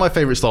 one of my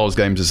favorite Star Wars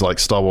games is like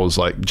Star Wars,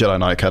 like Jedi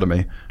Knight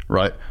Academy,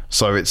 right?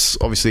 So it's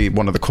obviously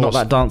one of the core. Not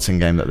that dancing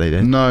game that they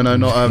did. No,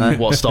 not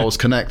what Star Wars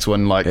Connect,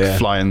 when like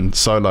flying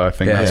solo. I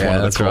think that's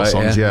one of the core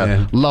songs.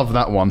 Yeah, love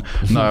that one.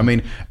 No, I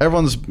mean,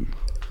 everyone's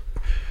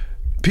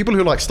people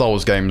who like Star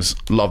Wars games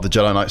love the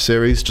Jedi Knight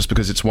series just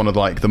because it's one of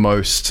like the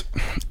most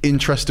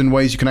interesting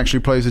ways you can actually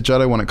play as a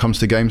Jedi when it comes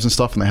to games and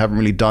stuff, and they haven't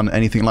really done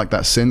anything like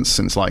that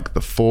since like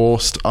the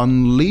Force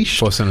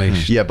Unleashed.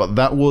 Yeah, but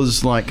that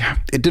was like,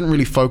 it didn't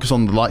really focus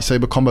on the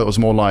lightsaber combat. It was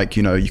more like,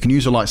 you know, you can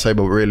use a lightsaber,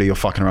 but really you're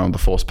fucking around with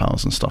the Force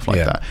powers and stuff like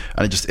that.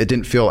 And it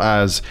didn't feel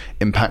as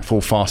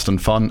impactful, fast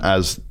and fun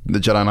as the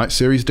Jedi Knight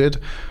series did.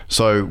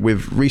 So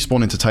with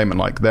Respawn Entertainment,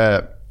 like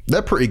they're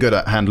pretty good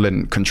at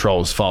handling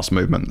controls, fast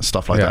movement, and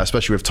stuff like that,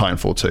 especially with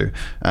Titanfall 2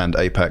 and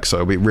Apex. So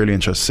it'll be really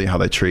interesting to see how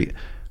they treat,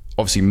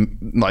 obviously,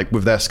 like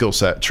with their skill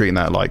set, treating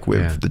that like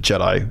with the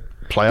Jedi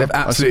player. They've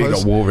absolutely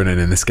got Wolverine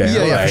in this game.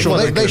 Yeah, for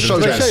sure. They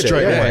showed it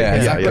straight away.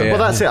 Exactly. Well,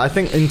 that's it. I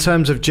think in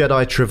terms of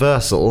Jedi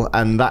traversal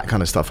and that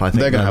kind of stuff, I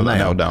think they're going to have that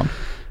nailed down.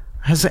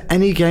 Has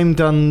any game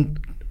done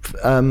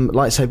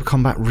lightsaber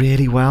combat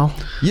really well?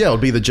 Yeah, it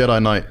would be the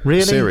Jedi Knight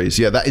series.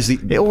 Yeah, that is the...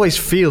 It always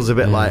feels a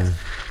bit like...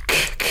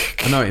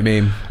 I know what you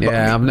mean.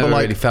 Yeah, I've never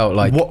really felt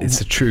like it's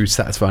a true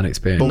satisfying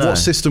experience. But what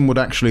system would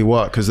actually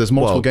work? Because there's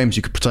multiple games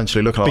you could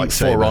potentially look at, like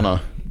For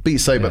Honor, Beat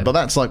Saber, but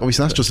that's like,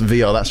 obviously that's just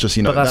VR. That's just,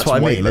 you know, but that's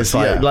what I mean. It's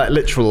like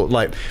literal,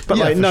 like, but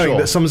like knowing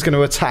that someone's going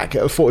to attack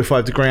at a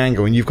 45-degree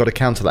angle and you've got to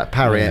counter that,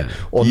 parry it,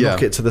 or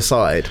knock it to the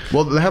side.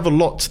 Well, they have a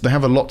lot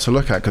to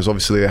look at, because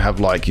obviously they have,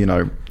 like, you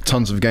know,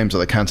 tons of games that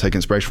they can take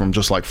inspiration from,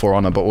 just like For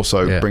Honor, but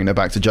also bringing it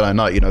back to Jedi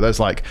Knight. You know, there's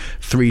like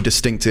 3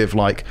 distinctive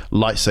like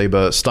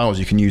lightsaber styles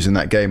you can use in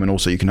that game, and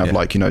also you can have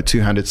like, you know,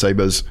 2-handed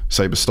sabers,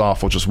 saber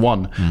staff, or just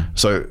one.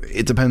 So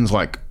it depends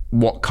like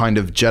what kind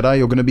of Jedi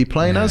you're going to be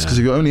playing as, because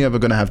if you're only ever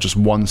going to have just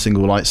one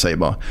single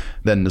lightsaber,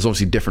 then there's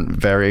obviously different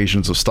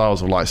variations of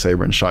styles of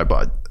lightsaber and shit,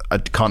 but I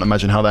can't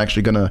imagine how they're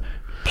actually going to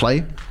play.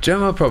 Do you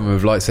know my problem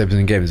with lightsabers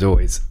in games is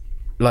always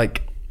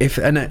like, if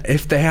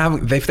they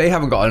haven't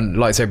got a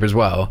lightsaber as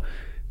well,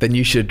 then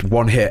you should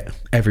one hit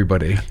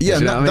everybody. Yeah,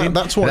 you know what I mean?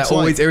 That's what that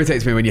always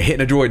irritates me when you're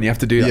hitting a droid and you have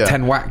to do like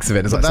 10 whacks of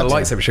it. It's like, so a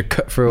lightsaber should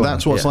cut through.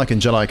 That's what it's like in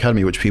Jedi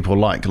Academy, which people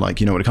like.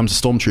 Like, you know, when it comes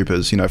to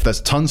stormtroopers, you know, if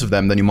there's tons of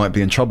them, then you might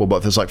be in trouble. But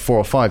if there's like 4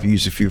 or 5, you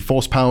use a few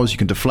force powers, you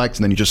can deflect,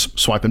 and then you just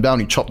swipe them down,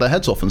 you chop their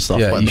heads off and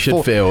stuff. Yeah, you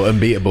should feel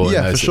unbeatable.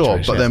 Yeah, for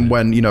sure. But then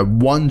when, you know,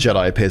 one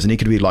Jedi appears and he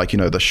could be like, you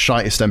know, the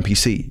shittest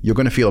NPC, you're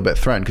going to feel a bit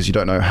threatened because you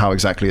don't know how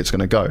exactly it's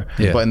going to go.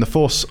 Yeah. But in the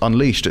Force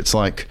Unleashed, it's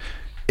like,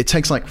 it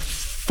takes like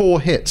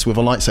 4 hits with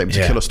a lightsaber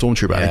to kill a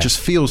stormtrooper, and it just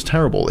feels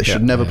terrible. They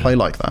should never play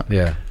like that.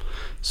 Yeah.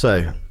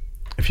 So,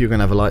 if you're going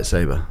to have a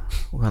lightsaber,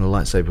 what kind of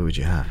lightsaber would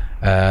you have?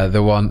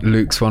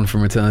 Luke's one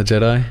from Return of the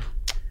Jedi.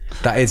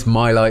 That is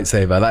my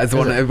lightsaber. That is the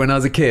one. When I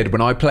was a kid,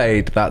 when I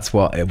played, that's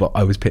what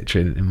I was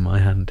picturing in my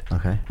hand.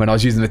 Okay. When I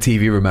was using the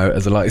TV remote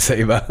as a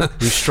lightsaber.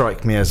 You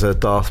strike me as a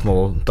Darth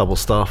Maul double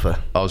staffer.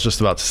 I was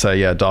just about to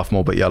say, Darth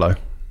Maul, but yellow.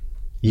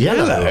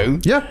 Yellow?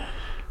 Yeah.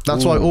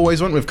 That's what I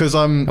always went with, because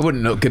I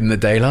wouldn't look good in the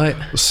daylight.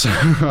 So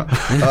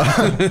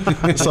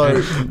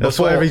that's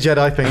what every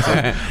Jedi thinks.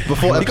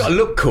 Before you got to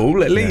look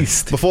cool at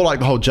least. Before like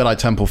the whole Jedi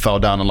Temple fell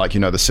down and like,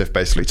 you know, the Sith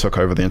basically took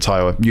over the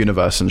entire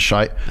universe and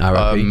shite.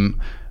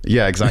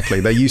 Yeah, exactly.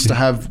 They used to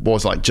have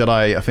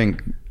Jedi, I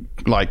think,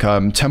 like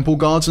temple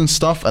guards and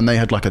stuff, and they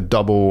had like a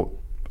double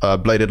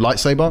bladed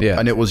lightsaber,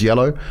 and it was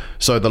yellow.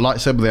 So the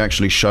lightsaber they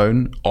actually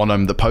shown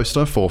on the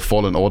poster for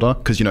Fallen Order,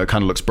 because, you know, it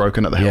kind of looks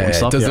broken at the hilt and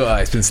stuff. It does look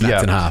like it's been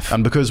snapped in half.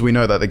 And because we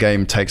know that the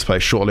game takes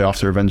place shortly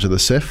after Revenge of the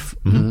Sith,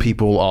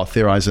 people are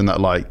theorizing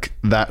that like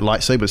that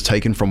lightsaber is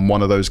taken from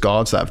one of those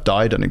guards that have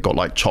died and it got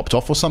like chopped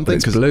off or something.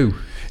 But it's blue.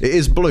 It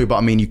is blue, but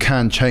I mean, you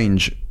can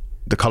change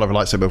the color of a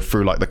lightsaber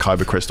through like the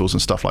kyber crystals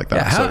and stuff like that.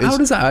 Yeah, how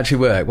does that actually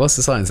work? What's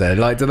the science there?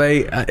 Like, do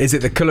they? Is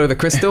it the color of the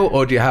crystal,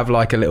 or do you have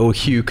like a little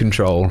hue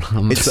control?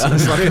 It's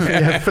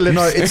like Philips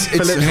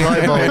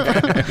light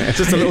bulb.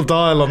 Just a little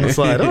dial on the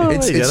side.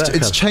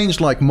 It's changed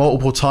like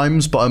multiple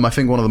times, but I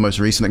think one of the most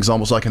recent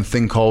examples I can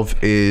think of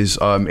is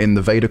in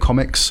the Vader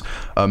comics.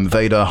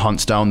 Vader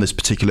hunts down this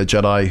particular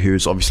Jedi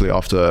who's obviously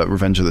after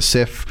Revenge of the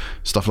Sith,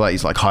 stuff like that.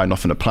 He's like hiding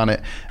off in a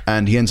planet,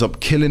 and he ends up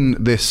killing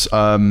this.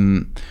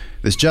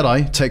 This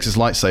Jedi takes his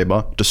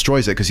lightsaber,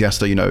 destroys it because he has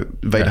to, you know,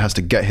 Vader has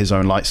to get his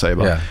own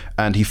lightsaber,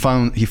 and he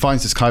finds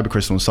this kyber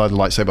crystal inside the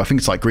lightsaber. I think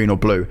it's like green or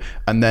blue,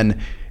 and then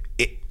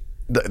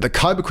the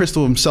kyber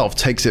crystal himself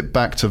takes it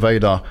back to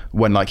Vader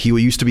when like he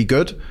used to be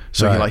good.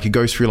 So he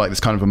goes through like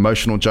this kind of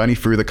emotional journey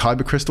through the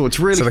kyber crystal. It's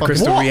really so the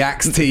crystal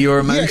reacts to your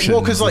emotions. Yeah,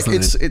 well, because like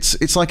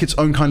it's like its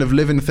own kind of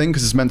living thing,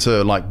 because it's meant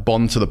to like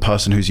bond to the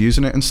person who's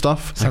using it and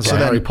stuff. Sounds like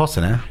Harry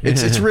Potter now.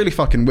 It's really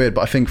fucking weird.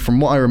 But I think from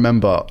what I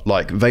remember,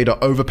 like Vader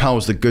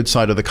overpowers the good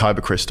side of the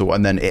kyber crystal,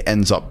 and then it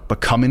ends up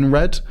becoming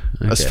red.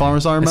 As far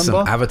as I remember,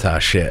 some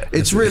Avatar shit.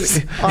 It's really.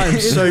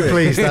 I'm so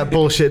pleased that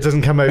bullshit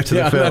doesn't come over to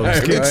the films.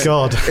 Good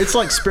God. It's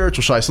like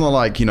spiritual shit. It's not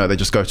like, you know, they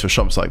just go to a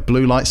shop. It's like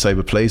blue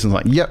lightsaber, please, and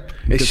it's like, yep,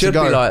 it should be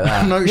like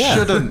that. No, it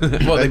shouldn't.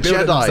 Well, they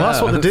Jedi.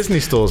 That's what the Disney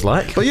store's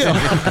like. But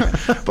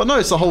but no,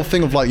 it's the whole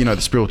thing of like, you know,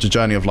 the spiritual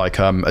journey of like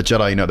a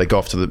Jedi. You know, they go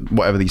off to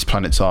whatever these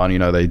planets are, and you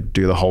know, they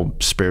do the whole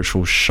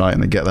spiritual shite,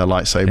 and they get their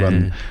lightsaber,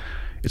 and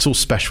it's all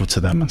special to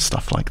them and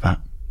stuff like that.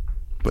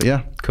 But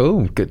yeah,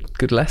 Cool.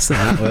 Good lesson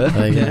that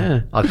word.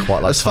 Yeah. I'd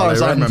quite like as far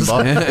as I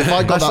remember, if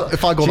I got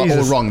that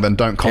all wrong, then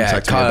don't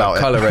contact me about it.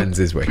 Colour Rens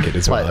is wicked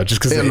as well,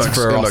 just because it it's looks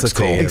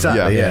ferocity. cool.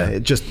 Exactly. Yeah.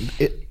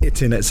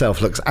 It in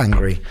itself looks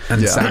angry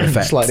And the sound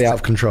effects. slightly out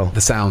of control.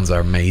 The sounds are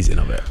amazing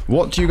of it.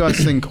 What do you guys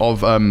think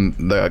of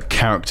the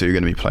character you're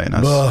going to be playing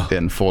as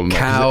in Fallen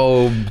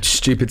Order?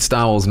 Stupid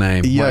Star Wars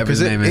name. Yeah, whatever because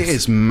his name it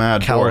is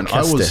mad boring.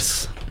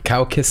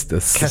 Cal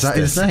Kestis. Is that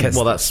his name?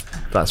 Well,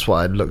 that's what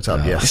I looked up.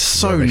 It's Yes.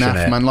 so Rubbish, naff,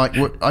 innit? man. Like,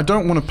 I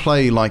don't want to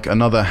play like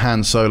another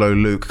Han Solo,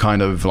 Luke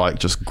kind of like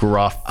just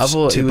gruff, I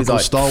thought he was typical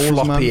like Star Wars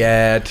man.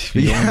 floppy-haired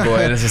young boy,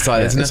 and it's just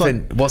like there's It's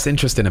nothing. What's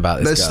interesting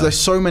about this guy? There's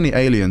so many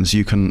aliens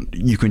you can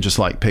just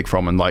like pick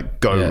from and like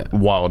go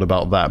wild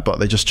about that, but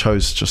they just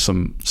chose just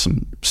some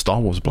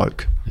Star Wars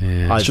bloke.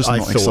 Yeah. It's just I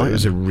not thought exciting. it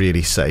was a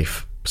really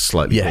safe,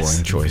 slightly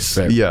boring choice.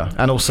 Yeah,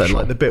 And also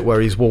like the bit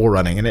where he's wall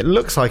running, and it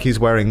looks like he's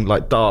wearing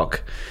like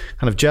dark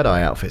kind of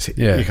Jedi outfits.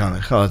 Yeah. You kind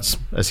of,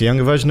 it's a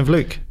younger version of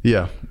Luke.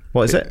 yeah.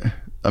 What is it?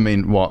 I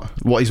mean, what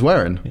he's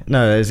wearing?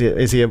 No, is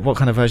he? What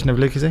kind of version of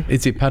Luke is he?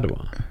 Is he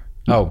Padawan?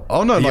 Oh.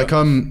 Oh no, like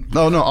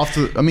no.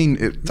 After I mean,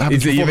 it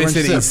happens Is it, before you the missed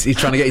it? Rangers. He's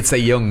trying to get you to say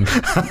young.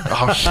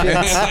 Oh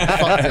shit!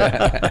 Fuck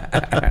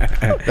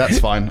it. That's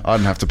fine. I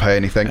don't have to pay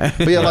anything.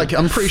 But yeah, like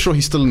I'm pretty sure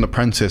he's still an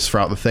apprentice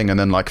throughout the thing, and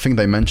then like I think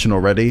they mentioned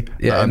already.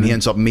 Yeah, and he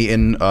ends up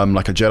meeting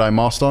like a Jedi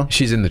master.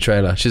 She's in the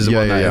trailer. She's the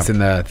one Yeah, that's in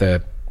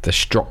the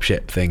drop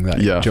ship thing that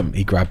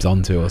he grabs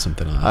onto or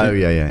something like that. Oh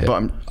yeah.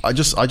 But I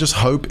just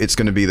hope it's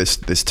going to be this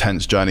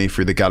tense journey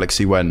through the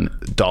galaxy when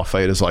Darth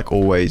Vader's like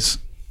always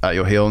at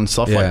your heel and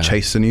stuff, like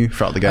chasing you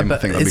throughout the game. I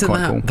think that'd be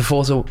quite cool. The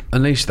Force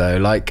Unleashed though,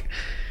 like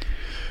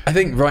I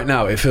think right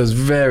now it feels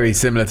very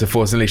similar to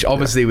Force Unleashed.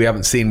 Obviously we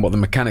haven't seen what the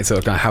mechanics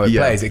are, how it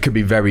plays. It could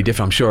be very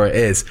different. I'm sure it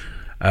is.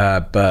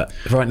 But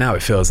right now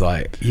it feels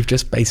like you've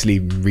just basically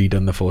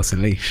redone the Force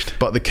Unleashed.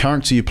 But the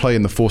character you play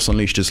in the Force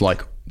Unleashed is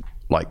like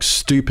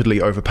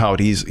stupidly overpowered.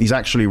 He's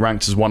actually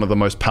ranked as one of the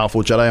most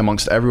powerful Jedi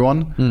amongst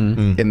everyone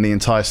in the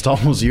entire Star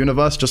Wars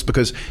universe, just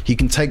because he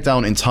can take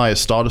down entire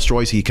Star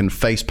Destroyers. He can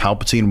face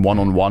Palpatine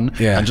one-on-one,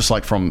 and just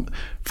like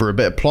for a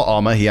bit of plot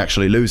armor, he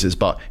actually loses.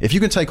 But if you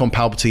can take on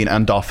Palpatine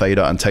and Darth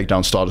Vader and take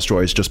down Star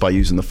Destroyers just by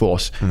using the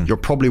Force, you're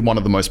probably one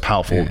of the most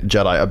powerful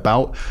Jedi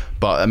about.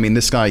 But I mean,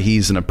 this guy,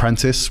 he's an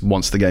apprentice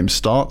once the game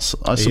starts,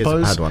 I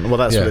suppose. He is a Padawan. Well,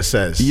 that's what it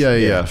says.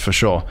 Yeah, for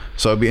sure.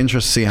 So it'd be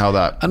interesting to see how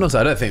that. And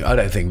also, I don't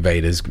think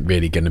Vader's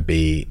really going to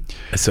be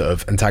a sort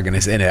of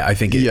antagonist in it. I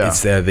think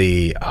it's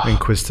the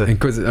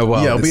Inquisitor.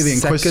 Well, it'll be the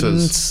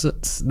Inquisitors.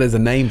 There's a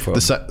name for him.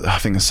 I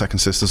think the Second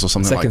Sisters or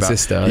something like that. Second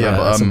Sister,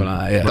 but something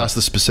like that, that's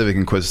the specific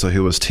Inquisitor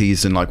who was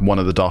teased in like one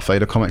of the Darth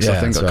Vader comics. I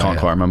think I can't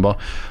quite remember.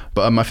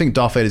 But I think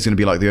Darth Vader is going to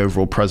be like the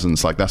overall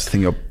presence. Like that's the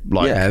thing. You're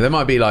like, there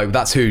might be like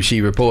that's who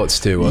she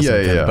reports to or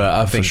something. Yeah. But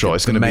I think for sure,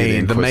 it's going to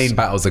be the main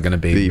battles are going to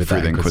be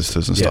through the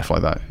Inquisitors and stuff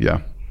like that. Yeah.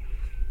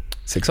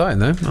 It's exciting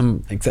though,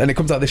 and it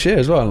comes out this year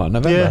as well, like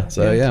November.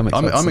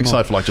 I'm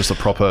excited for like just a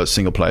proper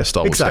single player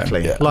Star Wars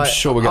Exactly. game. Like, I'm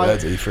sure we'll get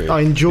loads of E3.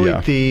 I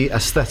enjoyed the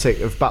aesthetic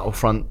of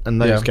Battlefront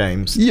and those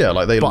games. Yeah,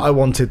 like but I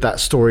wanted that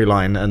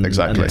storyline and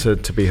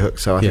to be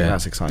hooked. So I think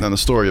that's exciting. And the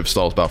story of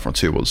Star Wars Battlefront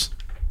 2 was.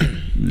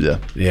 Yeah,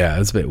 it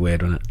was a bit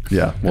weird, wasn't it?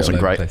 Yeah, wasn't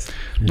great.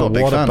 But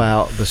what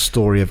about the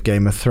story of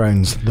Game of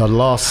Thrones, the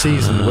last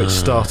season, which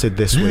started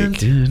this week?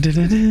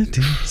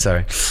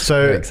 Sorry.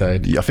 So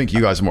excited. I think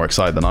you guys are more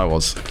excited than I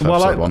was.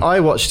 Well, I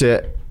watched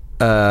it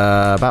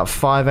about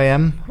 5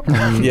 a.m.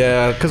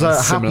 Yeah, because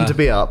I happened to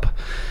be up,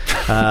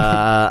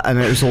 and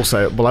it was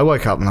also I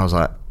woke up and I was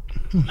like,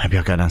 maybe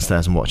I'll go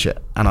downstairs and watch it,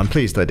 and I'm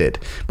pleased I did.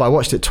 But I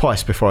watched it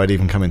twice before I'd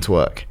even come into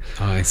work.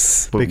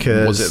 Nice.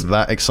 Because was it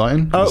that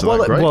exciting? Was it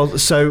that great? Well,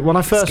 so when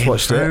I first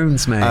watched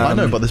Thrones, it, man. I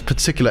know, but this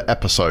particular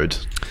episode.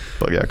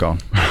 But yeah, go on.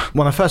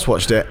 When I first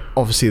watched it,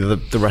 obviously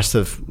the rest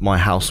of my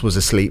house was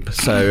asleep,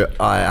 so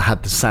I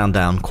had the sound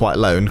down quite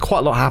low, and quite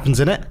a lot happens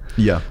in it.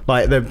 Yeah,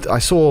 like I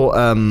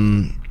saw.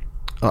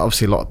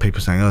 Obviously, a lot of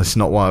people saying, "Oh, this is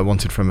not what I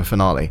wanted from a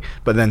finale."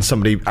 But then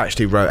somebody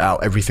actually wrote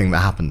out everything that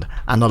happened,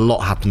 and a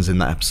lot happens in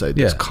that episode.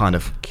 That's kind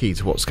of key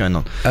to what's going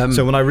on.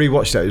 So when I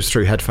rewatched it was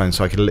through headphones,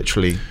 so I could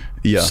literally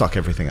suck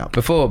everything up.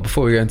 Before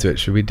we go into it,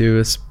 should we do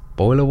a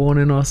spoiler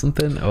warning or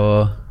something?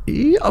 Or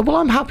well,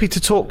 I'm happy to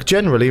talk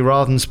generally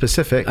rather than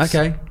specifics.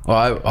 Okay.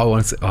 Well, I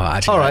want to.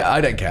 Actually, all right. I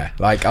don't care.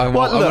 Like I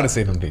want to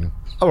see something.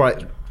 All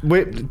right.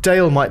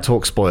 Dale might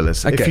talk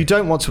spoilers. Okay. If you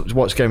don't want to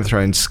watch Game of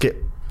Thrones,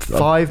 skip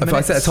 5 minutes. If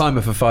I set a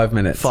timer for 5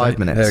 minutes. 5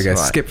 minutes. There we go. Right.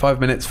 Skip 5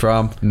 minutes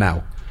from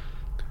now.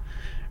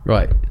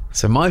 Right.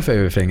 So my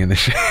favourite thing in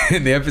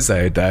the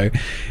episode though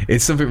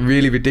is something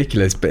really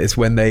ridiculous, but it's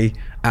when they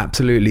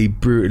absolutely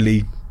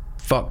brutally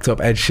fucked up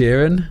Ed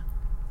Sheeran.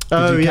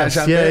 Oh yes,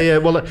 yeah.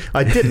 Well,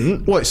 I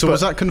didn't. Wait, so was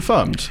that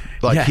confirmed?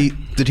 Like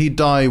did he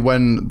die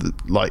when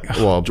by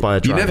a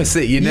dragon? You never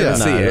see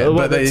it.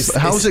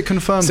 But how is it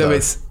confirmed? So though?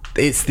 it's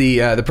It's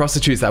the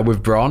prostitutes that are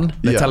with Bronn.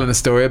 They're telling a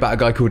story about a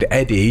guy called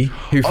Eddie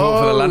who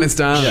fought for the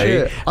Lannister army.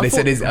 Shit. And they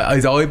said his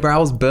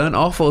eyebrows burnt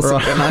off or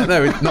something like that.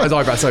 No, not his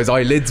eyebrows, sorry, his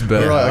eyelids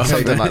burnt off.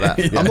 Something like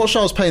that. I'm not sure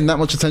I was paying that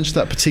much attention to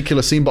that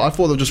particular scene, but I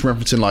thought they were just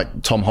referencing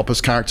like Tom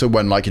Hopper's character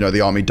when like, you know,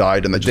 the army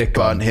died and they just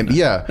burned him.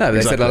 Yeah. No,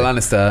 they said the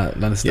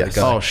Lannister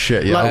guy. Oh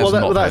shit, yeah. Like, I was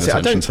not that's paying it.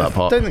 attention to that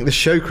part. I don't think the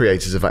show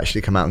creators have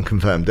actually come out and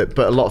confirmed it,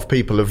 but a lot of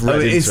people have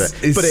read into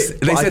it.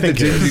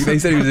 They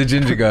said he was a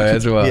ginger guy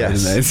as well,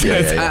 Yes. didn't they? So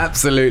it's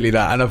absolutely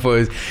that. And I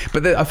thought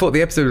I thought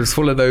the episode was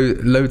full of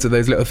loads of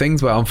those little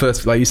things where on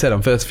first, like you said,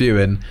 on first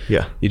viewing,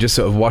 you just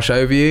sort of wash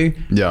over you.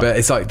 Yeah. But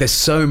it's like there's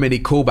so many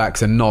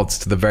callbacks and nods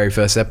to the very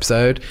first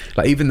episode.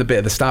 Like even the bit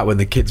at the start when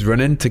the kid's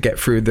running to get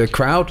through the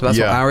crowd. That's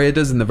what Arya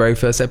does in the very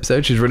first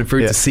episode. She's running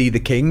through to see the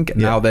king.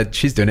 And now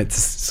she's doing it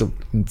to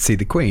see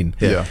the queen.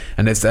 Yeah.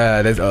 And there's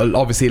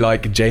obviously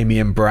like Jamie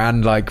and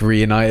Bran like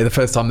reunited the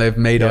first time they've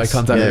made eye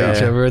contact with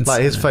each other. And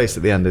like his face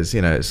at the end is,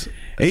 you know, it's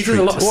he does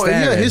a lot of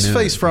staring. His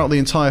face throughout the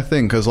entire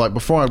thing, because like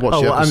before I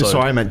watched the episode... I'm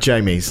sorry, I meant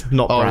Jamie's,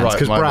 not Bran's,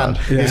 because Bran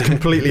is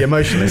completely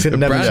emotionless. It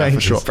never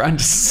changes. Bran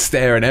just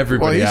staring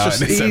everybody out. He's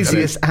just the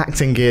easiest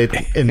acting gear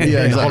in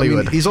Hollywood.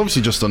 I mean, he's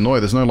obviously just annoyed.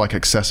 There's no like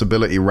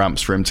accessibility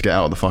ramps for him to get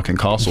out of the fucking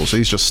castle, so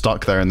he's just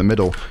stuck there in the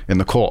middle in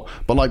the court.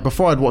 But like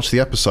before I'd watched the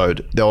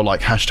episode, they were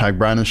like hashtag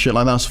Bran and shit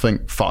like that. So I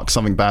think, fuck,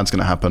 something bad's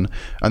gonna happen.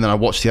 And then I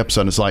watched the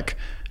episode and it's like,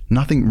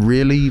 nothing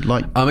really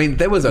like. I mean,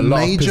 there was a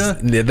major. lot.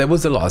 There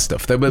was a lot of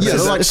stuff. There was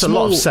it's a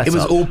lot of setup. It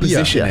was all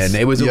positioning.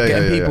 It was all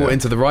getting people yeah.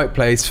 into the right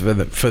place for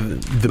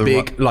the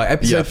big. Like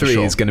episode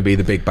 3 is going to be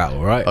the big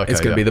battle, right? Okay,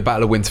 it's going to be the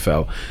Battle of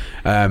Winterfell,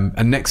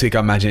 and next week I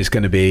imagine it's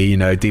going to be, you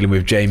know, dealing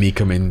with Jaime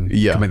coming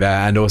there,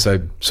 and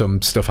also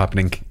some stuff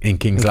happening in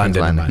King's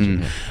Landing. I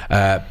imagine.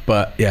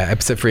 But yeah,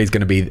 episode 3 is going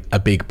to be a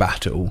big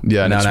battle.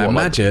 Yeah, and I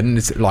imagine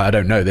it's like, I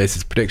don't know. This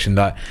is a prediction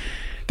that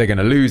they're going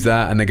to lose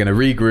that and they're going to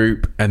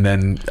regroup and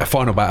then a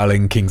final battle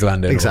in King's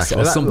Landing or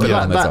something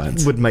along those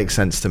lines. That would make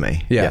sense to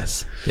me. Yeah.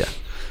 Yes. Yeah.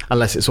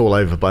 Unless it's all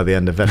over by the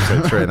end of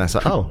episode 3 and I say,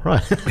 oh,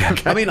 right.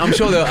 Okay. I mean, I'm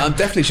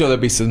definitely sure there'll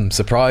be some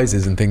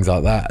surprises and things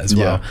like that as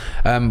well.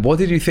 What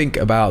did you think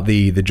about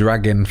the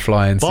dragon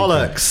flying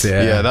bollocks?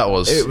 Sequence? Yeah, that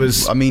was. It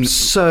was. I mean,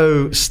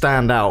 so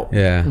standout.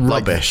 Yeah,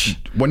 rubbish.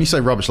 Like, when you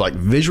say rubbish, like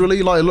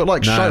visually, like it looked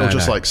like shite, or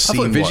just like I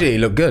thought visually it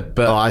looked good,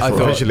 but I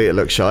thought visually it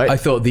looked shite. I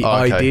thought the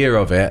idea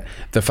of it,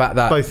 the fact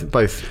that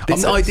both.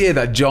 This idea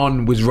that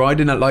Jon was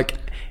riding it, like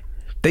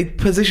they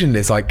positioned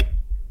this like.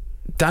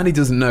 Danny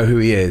doesn't know who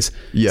he is,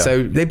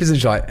 so they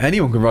position like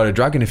anyone can ride a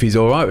dragon if he's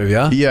all right with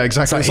you. Yeah,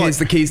 exactly. It's like, here's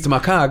the keys to my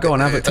car. Go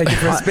on, have it, take it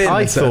for a spin.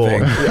 I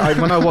thought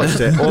when I watched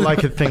it, all I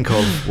could think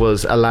of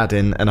was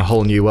Aladdin and a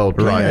whole new world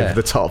playing over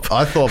the top.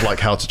 I thought of like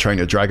How to Train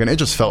Your Dragon. It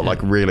just felt like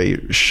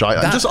really shite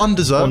and just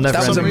undeserved.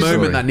 That was a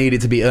moment that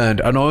needed to be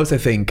earned, and I also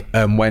think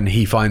when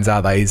he finds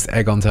out that he's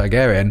Aegon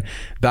Targaryen,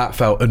 that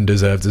felt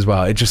undeserved as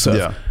well. It just sort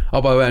of.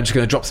 Oh, by the way, I'm just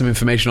going to drop some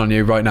information on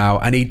you right now.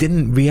 And he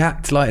didn't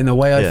react like in the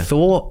way I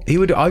thought he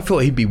would. I thought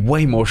he'd be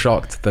way more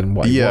shocked than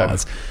what he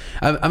was.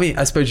 I mean,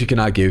 I suppose you can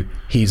argue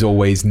he's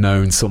always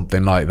known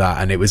something like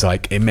that, and it was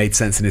like it made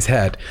sense in his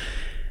head.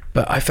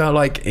 But I felt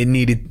like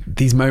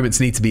these moments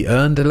need to be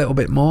earned a little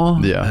bit more.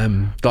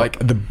 Yeah. Like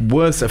the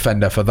worst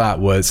offender for that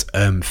was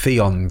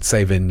Theon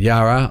saving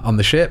Yara on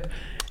the ship.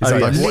 It's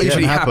like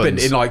literally happened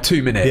in like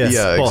 2 minutes.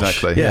 Yeah,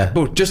 exactly. Yeah,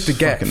 but just to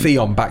get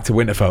Theon back to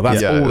Winterfell,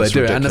 that's all they're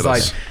doing. Ridiculous. And it's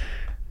like.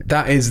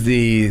 That is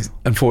the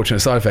unfortunate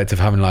side effect of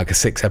having like a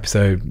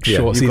 6-episode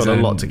short season. You've got a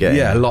lot to get.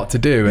 Yeah, a lot to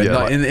do. And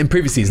like in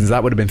previous seasons,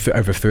 that would have been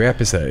over 3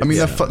 episodes. I mean,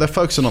 they're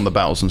focusing on the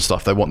battles and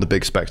stuff. They want the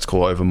big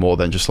spectacle over more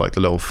than just like the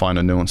little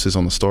finer nuances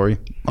on the story.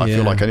 I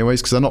feel like,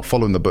 anyways, because they're not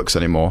following the books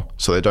anymore,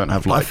 so they don't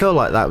have like. I feel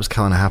like that was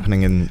kind of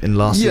happening in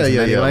last season.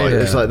 Anyway.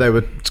 It's like they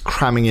were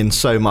cramming in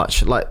so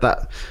much, like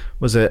that.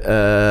 Was it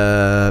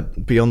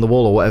Beyond the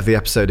Wall or whatever the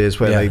episode is,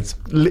 where they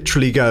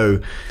literally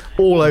go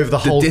all over the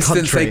whole country. The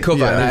distance they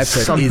cover in that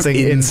episode is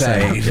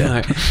insane.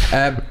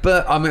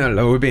 But I mean,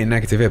 we're being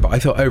negative here, but I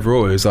thought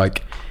overall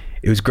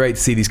it was great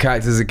to see these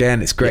characters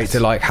again. It's great to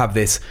like have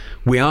this.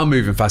 We are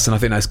moving fast, and I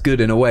think that's good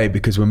in a way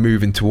because we're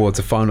moving towards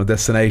a final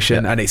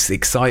destination, and it's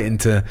exciting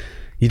to.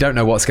 You don't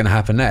know what's going to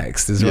happen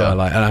next as well.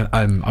 Like,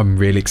 and I'm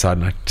really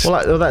excited.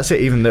 Well, that's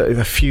it. Even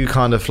a few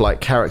kind of like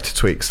character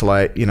tweaks.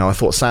 Like, you know, I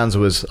thought Sansa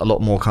was a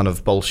lot more kind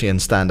of bolshy and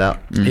standout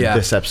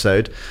this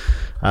episode.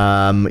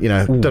 You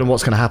know, don't know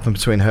what's going to happen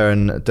between her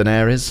and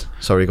Daenerys.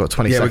 Sorry, we've got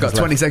 20 seconds. Yeah, we've got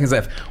 20 seconds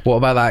left. What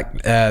about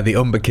that? The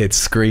Umber kids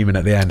screaming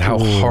at the end. How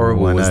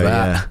horrible was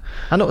that? Yeah.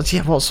 I know.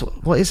 Yeah,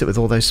 what is it with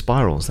all those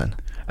spirals then?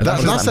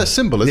 That's their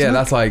symbol, isn't it? Yeah,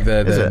 that's like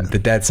the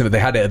dead symbol. They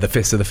had it at the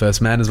Fist of the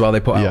First Men as well. They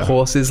put out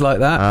horses like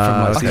that.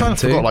 From I kind of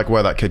forgot like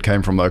where that kid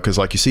came from though, because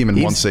like you see him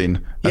in one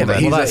scene. Yeah, but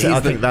I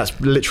think that's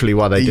literally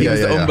why they did. He was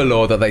the Umber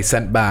Lord that they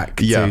sent back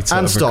to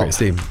recruit his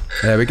team.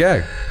 There we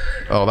go.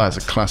 Oh, that's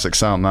a classic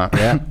sound. That.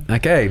 Yeah.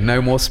 Okay.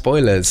 No more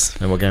spoilers.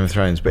 No more Game of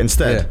Thrones. But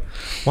instead,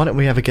 why don't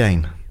we have a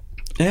game?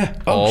 Yeah.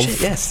 Oh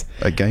shit, yes.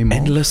 A game.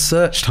 Endless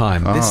search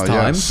time. This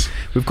time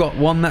we've got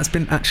one that's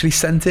been actually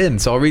sent in.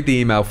 So I'll read the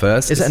email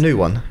first. Is it a new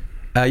one?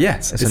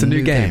 Yes, it's a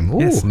new game.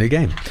 Yes, a new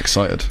game.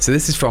 Excited. So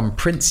this is from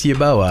Prince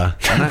Yeboah,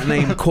 and that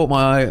name caught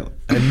my eye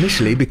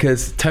initially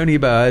because Tony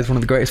Yeboah is one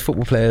of the greatest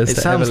football players. It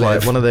sounds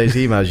like one of those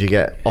emails you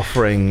get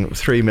offering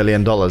 $3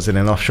 million in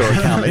an offshore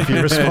account if you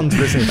respond to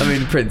this email. I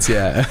mean, Prince,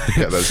 yeah.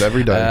 Get those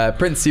every day.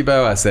 Prince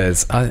Yeboah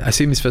says, I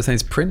assume his first name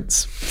is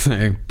Prince.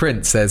 So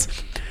Prince says,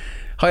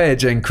 "Hi,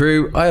 AGN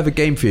crew. I have a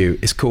game for you.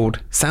 It's called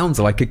Sounds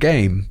Like a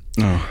Game.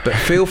 But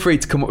feel free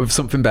to come up with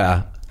something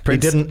better."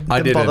 Prince,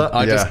 I didn't.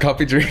 I just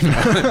copied your email.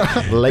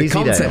 The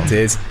concept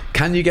is,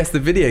 can you guess the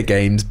video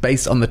games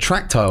based on the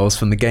track tiles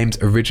from the game's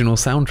original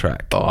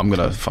soundtrack? Oh, I'm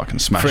going to fucking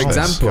smash For this.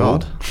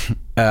 example,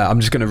 I'm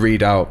just going to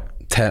read out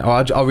 10.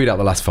 I'll read out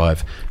the last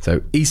 5.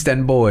 So, East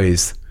End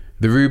Boys,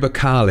 The Ruba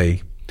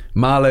Kali,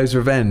 Marlowe's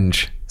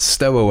Revenge,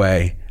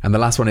 Stowaway, and the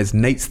last one is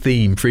Nate's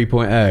Theme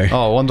 3.0.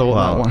 Oh, I wonder what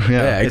that one.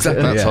 Yeah,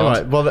 exactly. That's hard.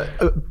 Right, well,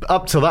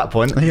 up to that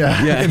point,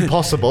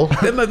 impossible.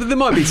 There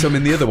might be some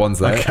in the other ones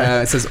though.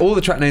 It says all the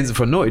track names are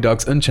from Naughty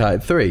Dog's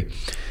Uncharted 3.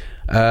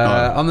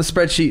 On the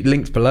spreadsheet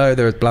linked below,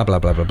 there is blah blah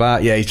blah blah blah.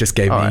 Yeah, he just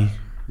gave me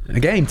a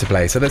game to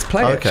play. So let's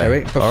play it, shall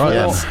we? All right.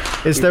 Yes.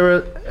 Is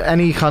there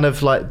any kind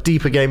of like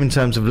deeper game in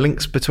terms of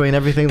links between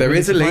everything? There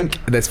is a link.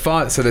 There's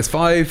 5. So there's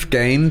 5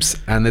 games,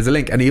 and there's a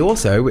link. And he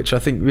also, which I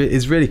think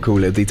is really cool,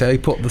 little detail, he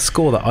put the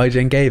score that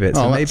IGN gave it.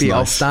 So maybe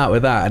I'll start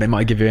with that, and it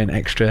might give you an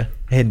extra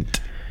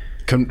hint.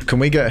 Can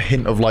we get a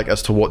hint of like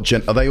as to what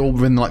are they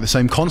all in like the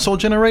same console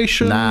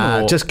generation?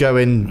 Nah, just go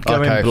in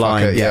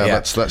blind. Yeah,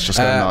 let's just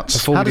go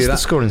nuts. How does the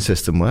scoring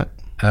system work?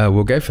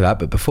 We'll go for that,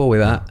 but before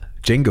that,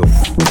 jingle.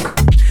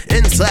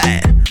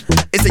 Inside,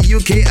 it's a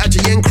UK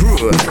IGN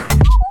crew.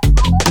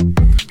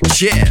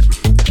 Yeah,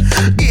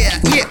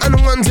 on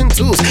the ones and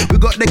twos. We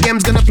got the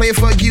games gonna play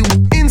for you.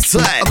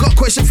 Inside, I got a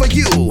question for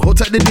you. Hold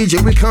tight the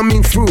DJ, we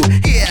coming through.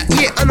 Yeah,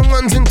 on the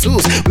ones and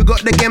twos. We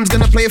got the games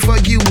gonna play for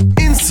you.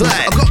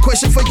 Inside, I got a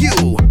question for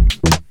you.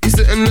 Is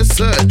it in the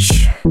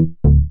search?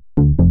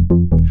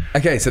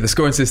 Okay, so the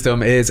scoring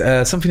system is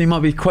something you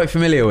might be quite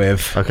familiar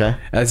with. Okay.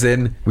 As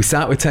in, we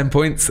start with 10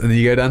 points and then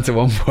you go down to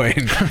 1 point.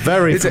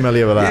 Very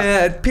familiar with that.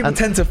 Yeah, people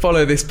tend to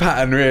follow this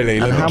pattern, really.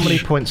 And how many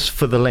points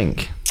for the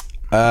link?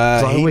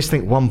 I always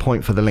think 1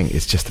 point for the link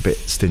is just a bit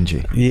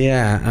stingy.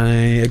 Yeah, I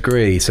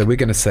agree. So we're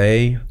going to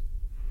say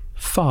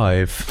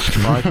 5.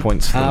 5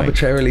 points for the link.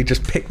 Arbitrarily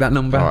just pick that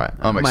number. All right.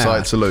 I'm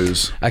excited to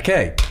lose.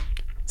 Okay.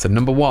 So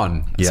number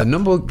 1. Yep. So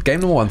game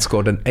number 1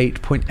 scored an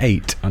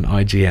 8.8 on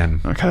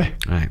IGN. Okay.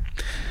 All right.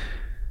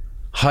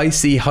 High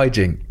Sea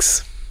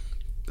Hijinks.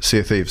 Sea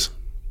of Thieves.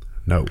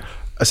 No.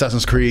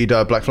 Assassin's Creed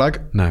Black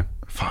Flag. No.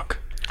 Fuck.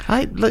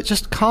 Hey, look,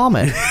 just calm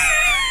it.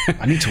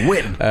 I need to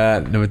win.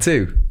 Number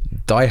 2.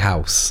 Die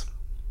House.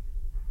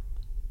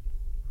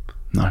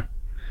 No.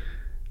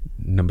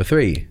 Number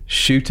 3.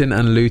 Shooting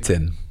and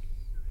Looting.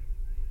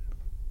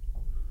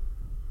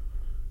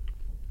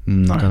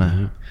 No. I don't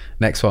know.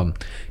 Next one.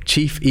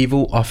 Chief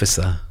Evil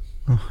Officer.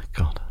 Oh my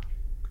god.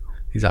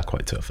 These are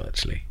quite tough,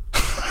 actually.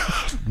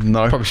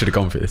 No. Probably should have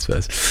gone for this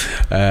first.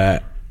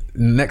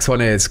 Next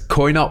one is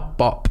Coin Op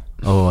Bop.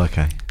 Oh,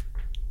 okay.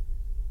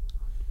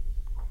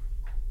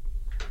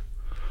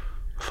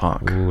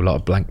 Fuck. Ooh, a lot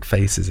of blank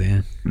faces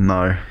here.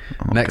 No.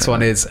 Next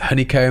one is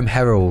Honeycomb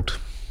Herald.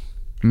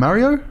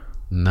 Mario?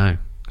 No.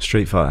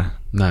 Street Fighter.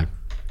 No.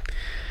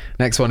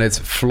 Next one is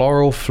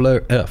Floral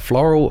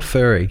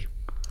Fury.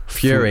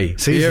 Fury.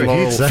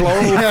 Floral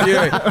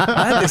Fury.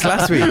 I had this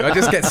last week. I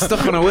just get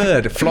stuck on a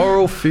word.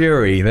 Floral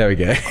Fury. There we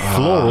go.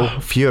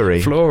 Floral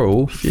Fury.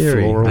 Floral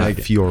Fury. Floral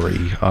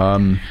Fury. Oh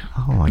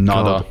my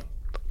Nada. god.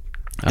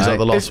 Is that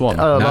the last one?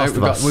 No, Last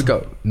of Us. we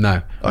got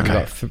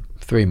Okay.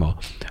 3 more.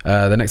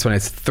 The next one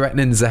is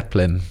Threatening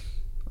Zeppelin.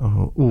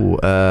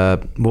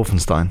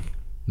 Wolfenstein.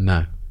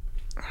 No,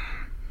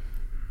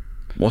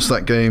 What's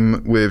that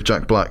game with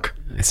Jack Black?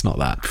 it's not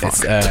that.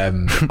 It's,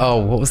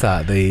 what was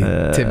that? The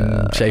Tim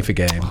Schafer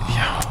game.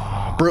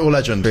 Brutal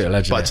Legend. Brutal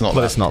Legend, But yeah. it's not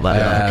But that. it's not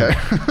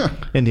that. Okay.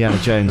 Indiana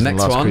Jones The and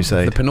next the Last one,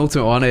 Crusade. the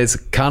penultimate one is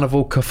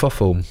Carnival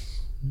Kerfuffle.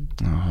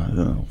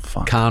 Oh,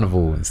 fuck.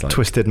 Carnival. It's like,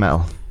 Twisted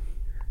Metal.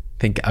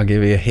 think I'll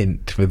give you a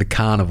hint with the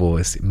carnival.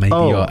 It's maybe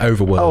your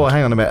overworld. Oh,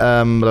 hang on a minute.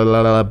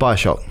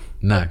 Bioshock.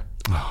 No.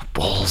 Oh,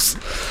 balls.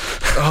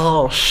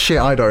 Oh, shit,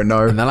 I don't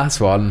know. And the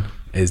last one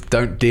is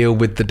Don't Deal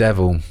with the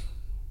Devil.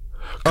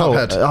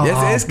 Cuphead.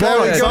 Yes, it is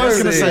There we Cuphead. go. I was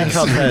going to say Yes.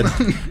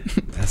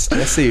 Cuphead.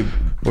 Let's see.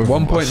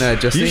 1 point there,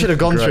 Justin. You should have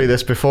gone through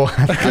this before,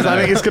 because I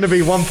think it's going to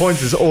be 1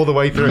 pointers all the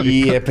way through.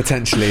 Yeah,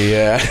 potentially,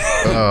 yeah.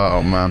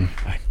 Oh, man.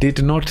 I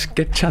did not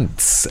get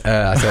chance.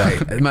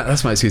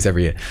 That's my excuse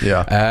every year.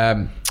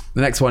 Yeah. The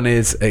next one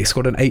is, it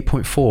scored an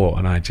 8.4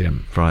 on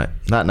IGN. Right,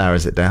 that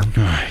narrows it down.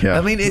 Yeah.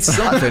 I mean, it's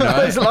something,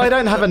 right? I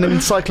don't have an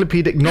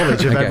encyclopedic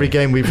knowledge of Okay. every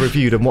game we've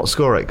reviewed and what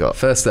score it got.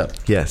 First up,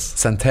 Yes.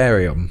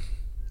 Sanitarium.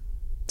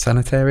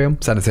 Sanitarium?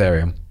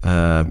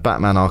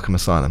 Batman Arkham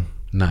Asylum.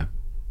 No.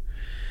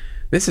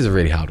 This is a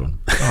really hard one.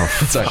 Oh,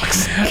 so,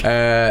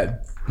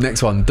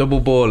 next one,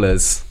 Double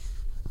Ballers.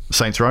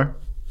 Saints Row?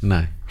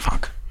 No.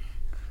 Fuck.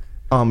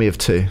 Army of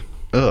Two.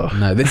 Ugh.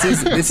 No, this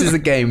is a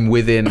game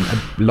within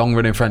a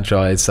long-running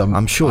franchise.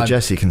 I'm sure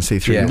Jesse can see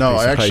through. Yeah. your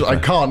No, piece of I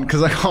paper. can't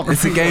because I can't.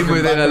 It's a game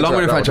within a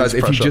long-running franchise.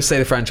 If you just say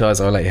the franchise,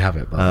 I'll let you have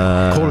it.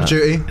 Call of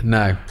Duty,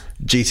 No.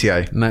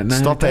 GTA. No,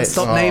 Stop it.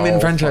 Stop naming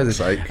franchises.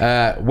 fuck's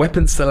sake.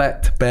 Weapon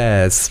select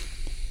bears.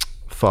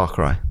 Far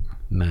Cry.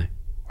 No.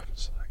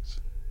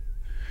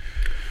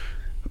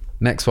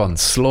 Next one,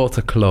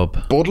 Slaughter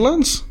Club.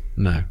 Borderlands.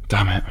 No.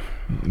 Damn it.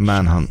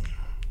 Manhunt.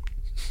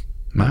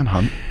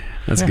 Manhunt.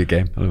 That's a good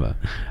game. I love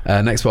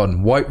that. Next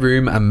one, White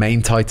Room and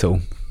main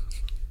title.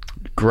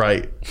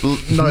 Great.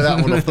 No,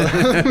 that one off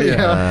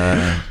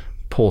the.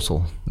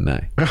 Portal.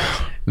 No.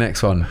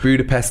 Next one,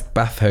 Budapest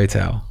Bath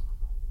Hotel.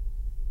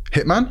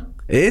 Hitman.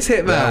 It is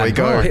Hitman. There we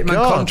go. Hitman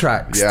God.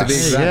 Contracts to be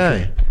Yes.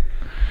 exact.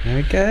 There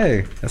we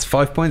go. That's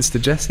 5 points to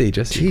Jesse.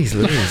 Jeez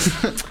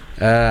Louise.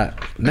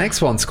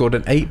 Next one scored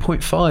an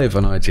 8.5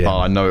 on IGN. Oh,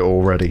 I know it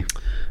already.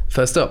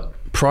 First up,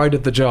 Pride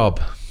of the Job.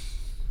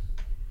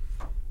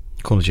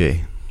 Call of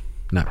Duty.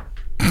 No.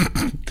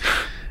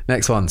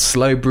 Next one,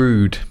 Slow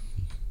Brewed.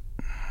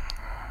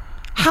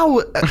 How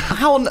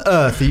on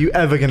earth are you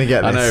ever going to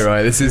get this? I know,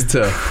 right? This is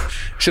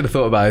tough. Should have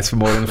thought about this for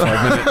more than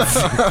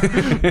 5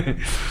 minutes.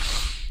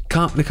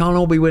 They can't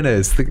all be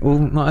winners.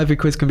 Not every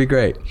quiz can be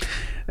great.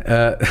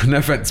 No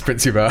offense,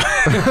 Prince Hubert.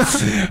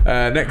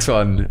 Next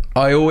one.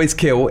 I always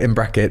kill, in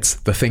brackets,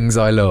 the things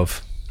I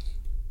love.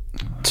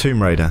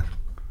 Tomb Raider.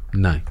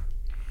 No.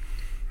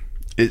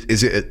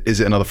 Is it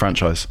another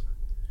franchise?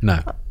 No.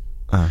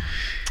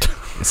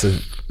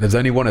 There's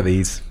only one of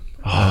these.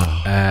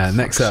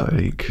 Next up,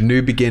 sake.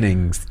 New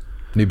Beginning.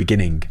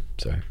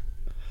 Sorry.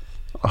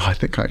 Oh, I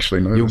think I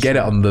actually know. You'll this get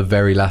it one. on the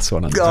very last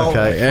one.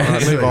 Okay.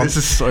 Honestly, Move on. this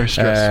is so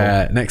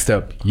stressful. Next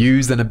up,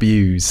 Use and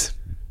Abuse.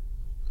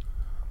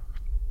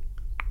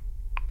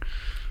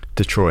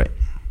 Detroit.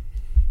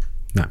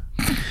 No.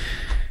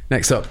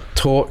 Next up,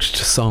 Torched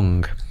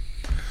Song.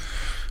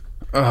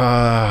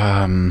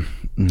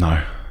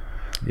 No.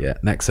 Yeah.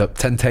 Next up,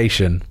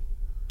 Temptation.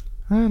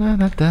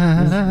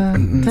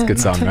 It's a good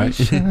song,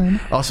 right? I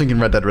was thinking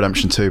Red Dead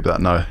Redemption 2,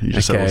 but no, you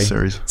just said all the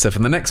series. So for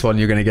the next one,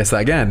 you're going to guess that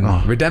again.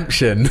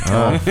 Redemption.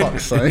 Oh,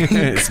 fuck's sake.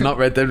 It's not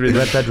Red Dead Redemption.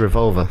 Red Dead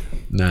Revolver.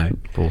 No.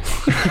 Bull.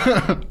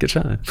 Good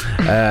try.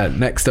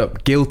 Next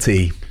up,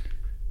 Guilty.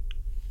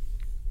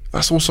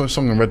 That's also a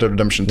song in Red Dead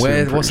Redemption 2. I'm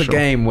pretty What's a sure.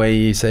 game where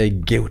you say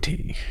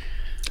guilty?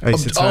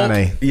 Ace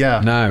Attorney. Yeah.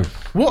 No.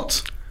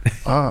 What?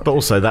 But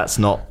also, that's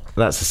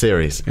a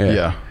series.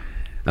 Yeah.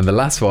 And the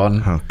last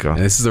one. Oh, God.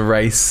 and this is a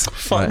race.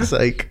 Fuck's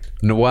sake.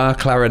 Noir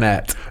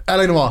Clarinet.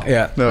 L.A. Noire.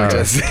 Yeah. No,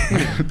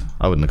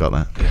 I wouldn't have got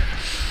that.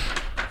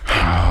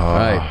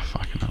 Right.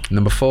 Fucking hell.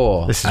 Number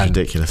 4. This is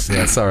ridiculous.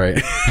 Yeah, sorry.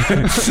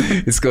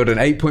 It scored an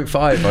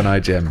 8.5 on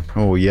IGN.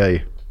 Oh,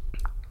 yay.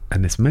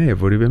 And this may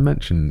have already been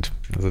mentioned.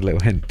 There's a little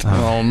hint.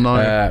 Oh, no.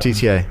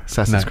 GTA.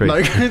 Assassin's No. Creed. No,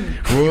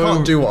 you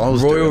can't do what I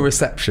was Royal doing.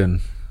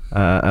 Reception.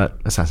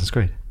 Assassin's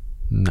Creed.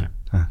 No.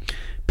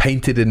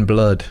 Painted in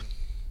Blood.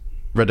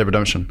 Red Dead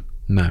Redemption.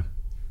 No.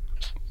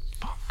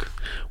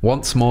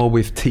 Once More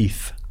with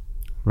Teeth.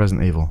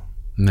 Resident Evil.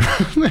 No.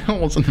 That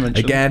wasn't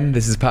mentioned. Again,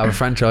 this is part of a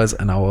franchise,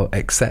 and I will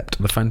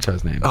accept the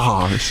franchise name.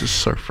 Oh, this is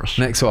so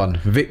frustrating. Next one,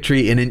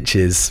 Victory in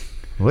Inches.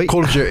 Wait.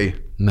 Call of Duty.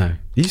 No.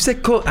 You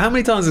said Call. How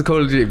many times has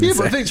Call of Duty been Yeah,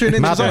 but said? Victory in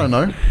Inches, I don't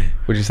know.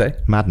 What'd you say?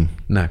 Madden.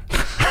 No.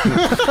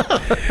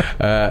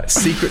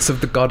 Secrets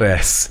of the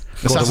Goddess.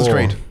 Assassin's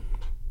Creed.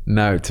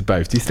 No, to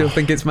both. Do you still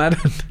think it's Madden?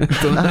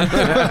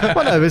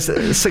 Well, no,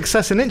 it's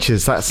Success in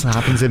Inches. That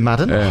happens in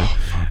Madden.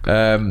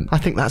 I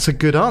think that's a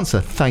good answer.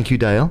 Thank you,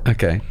 Dale.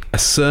 Okay. A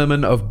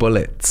Sermon of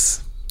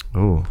Bullets.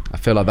 Oh, I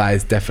feel like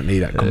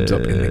that comes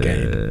up in the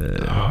game.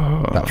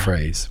 That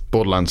phrase.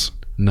 Borderlands.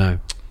 No.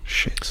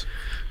 Shit.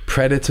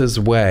 Predator's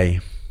Way.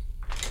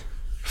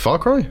 Far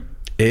Cry?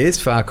 It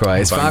is Far Cry.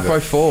 It's Far Banged Cry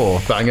it.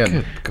 4. Bang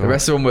in. The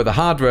rest of them were The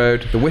Hard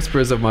Road, The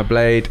Whisperers of My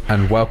Blade,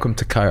 and Welcome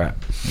to Kyrat.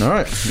 All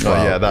right.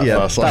 Oh, yeah, that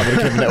first that one. would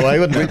have given it away,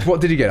 wouldn't it? What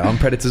did you get on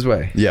Predator's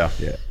Way? Yeah.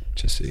 Yeah,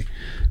 Jesse.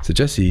 So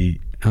Jesse,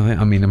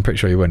 I mean, I'm pretty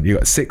sure you won. You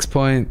got 6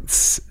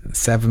 points,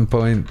 7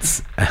 points.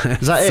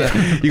 Is that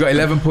it? You got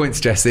 11 points,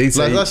 Jesse.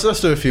 So Let's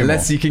do a few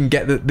unless more. you can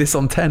get this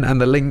on 10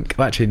 and the link.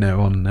 Actually, no,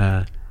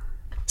 on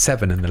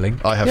 7 and the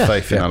link. I have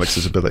faith in Yeah.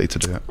 Alex's ability to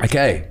do it.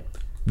 Okay.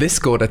 This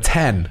scored a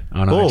 10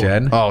 on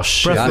IGN. Oh,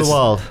 shit. Breath of the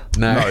Wild.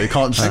 No. No, you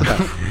can't just...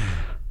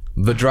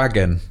 The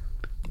Dragon.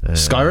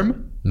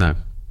 Skyrim? No.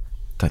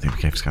 Don't think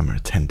we gave Scammer a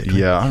 10, did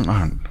we? Yeah,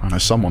 I know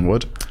someone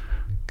would.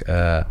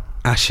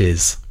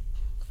 Ashes.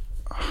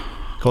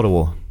 God of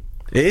War.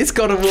 It is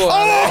God of War.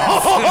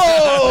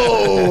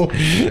 Oh!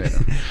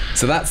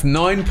 So that's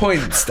 9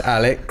 points to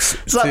Alex.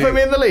 Does that put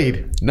me in the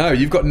lead? No,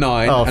 you've got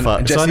 9. Oh, and fuck.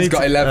 So I Jesse's need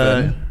got to-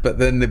 11. But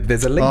then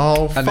there's a link.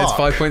 Oh, and there's fuck.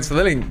 5 points for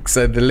the link.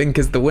 So the link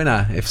is the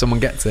winner if someone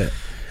gets it.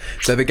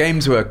 So the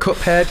games were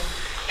Cuphead,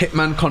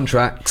 Hitman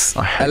Contracts,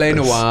 I hate LA this.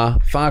 Noire,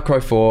 Far Cry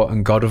 4,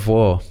 and God of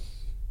War.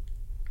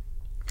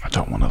 I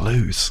don't want to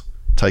lose.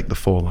 Take the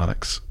fall,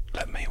 Alex.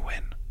 Let me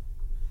win.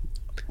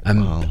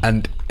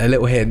 And a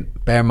little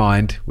hint, bear in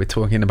mind, we're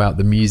talking about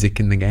the music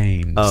in the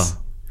games. Oh.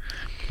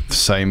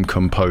 Same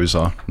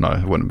composer. No,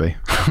 it wouldn't be.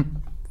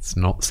 It's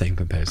not the same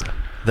composer.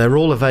 They're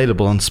all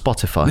available on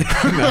Spotify.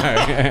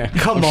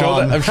 Come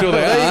on. I'm sure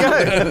they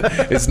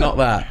are. It's not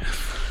that.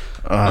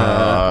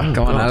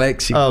 Come on,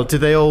 Alex. Did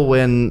they all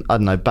win, I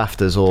don't know,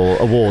 BAFTAs or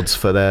awards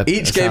for their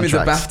Each game is a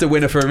soundtracks? BAFTA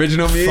winner for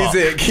original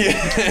music.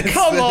 Yes.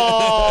 Come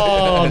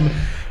on!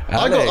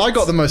 I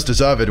got the most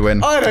deserved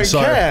win. I don't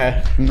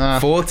care. Nah.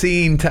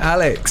 14 to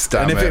Alex.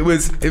 Damn and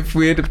if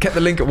we had kept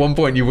the link at one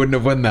point, you wouldn't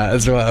have won that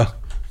as well.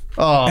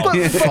 Oh, But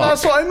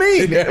that's what I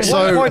mean. So-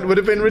 One point would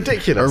have been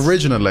ridiculous.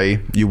 originally,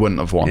 you wouldn't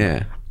have won.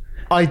 Yeah.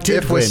 I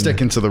did If we're win.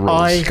 sticking to the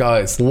rules.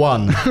 Guys,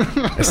 won.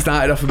 it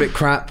started off a bit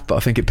crap, but I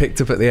think it picked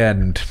up at the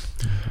end.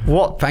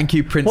 What? Thank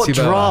you, Princey What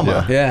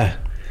drama?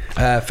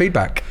 Yeah.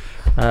 Feedback.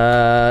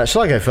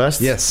 Shall I go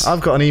first? Yes.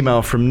 I've got an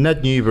email from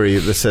Ned Newbury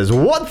that says,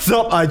 "What's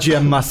up,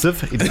 IGN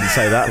Massive?" He didn't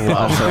say that. What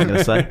else am I going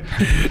to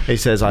say? He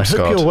says, "I hope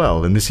Scott. you're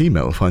well, and this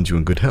email finds you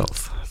in good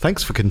health.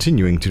 Thanks for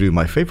continuing to do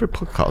my favourite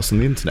podcast on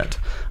the internet,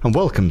 and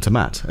welcome to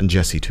Matt and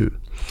Jesse too."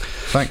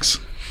 Thanks.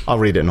 I'll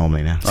read it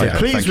normally now. So Okay,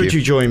 please thank would you.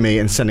 you join me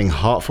in sending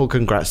heartfelt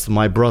congrats to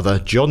my brother,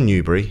 John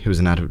Newbury, who's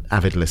an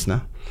avid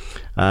listener.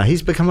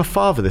 He's become a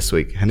father this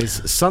week, and his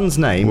son's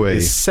name Wee.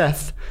 is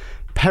Seth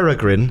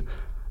Peregrine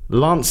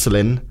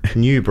Lancelin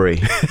Newbury.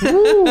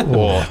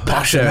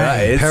 Pasha,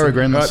 that is.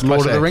 Peregrine, that's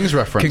Lord of the Rings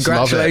reference.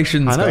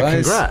 Congratulations, I know,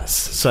 guys. congrats.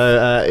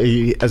 So,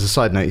 as a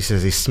side note, he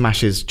says he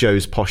smashes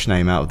Joe's posh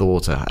name out of the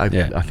water. I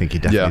think he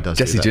definitely Yeah. does.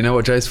 Jesse, do you that. know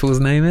what Joe's full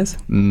name is?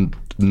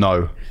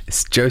 No,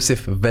 It's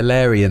Joseph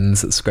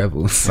Valerian's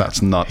Scrabbles.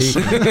 that's nuts.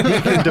 He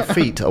can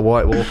defeat a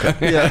White Walker.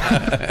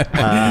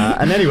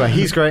 And anyway,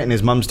 he's great, and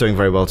his mum's doing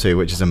very well too,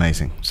 which is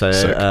amazing. So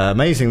Sick.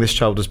 amazing. This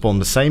child was born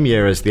the same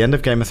year as the end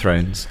of Game of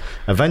Thrones,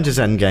 Avengers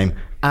Endgame,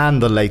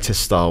 and the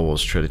latest Star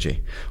Wars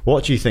trilogy.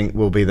 What do you think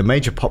will be the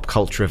major pop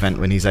culture event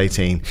when he's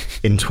 18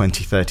 in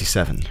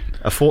 2037?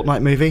 A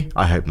Fortnite movie?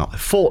 I hope not.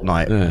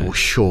 Fortnite will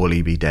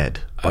surely be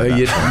dead. by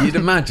that. You'd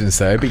imagine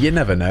so, but you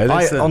never know.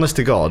 Honest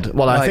to God,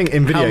 well, I like, think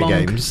in how video long-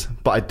 games,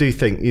 but I do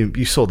think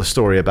you saw the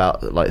story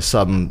about like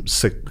some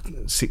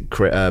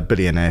secret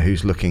billionaire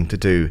who's looking to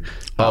do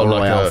Battle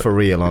Royale for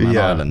real on an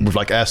island. with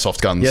like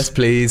airsoft guns. Yes,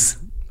 please.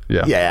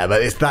 Yeah. Yeah,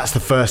 but that's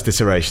the first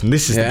iteration.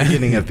 This is the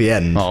beginning of the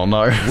end. Oh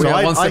no. We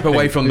are one step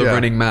away from the yeah.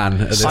 running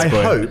man at this I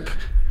point. hope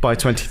by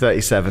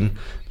 2037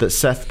 that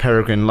Seth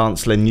Peregrine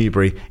Lancelin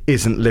Newbury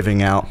isn't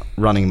living out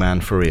Running Man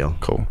for real.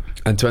 Cool.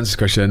 And to answer this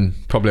question,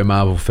 probably a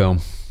Marvel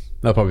film.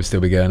 They'll probably still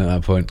be going at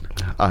that point.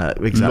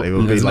 Exactly.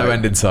 We'll be There's no like,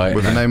 end in sight.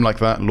 With a name like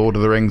that, Lord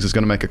of the Rings is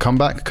going to make a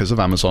comeback because of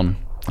Amazon.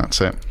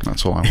 That's it.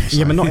 That's all I want to say.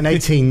 yeah, but not in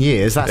 18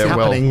 years. That's Yeah,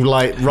 well, happening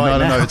right now.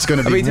 No, it's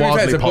going to I be mean, to be fair,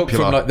 wildly it's a book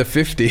popular. from like the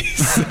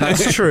 50s.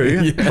 That's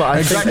true. But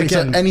I think Exactly.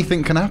 So again,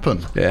 anything can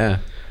happen Yeah.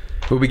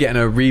 We'll be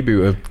getting a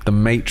reboot of The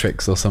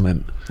Matrix or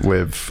something.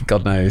 with.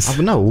 God knows.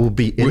 no, we'll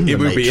be in the It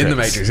will Matrix. be in the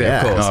Matrix,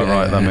 yeah, of course. Oh,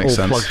 right, that makes All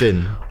sense. plugged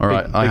in. All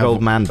right, Big, I big have-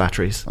 old man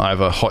batteries. I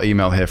have a hot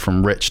email here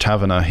from Rich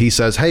Taverner. He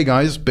says, "Hey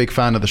guys, big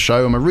fan of the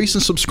show. I'm a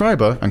recent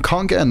subscriber and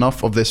can't get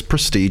enough of this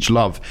prestige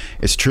love.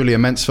 It's truly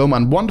immense film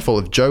and wonderful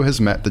if Joe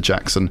has met the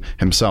Jackson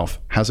himself.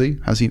 Has he?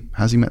 Has he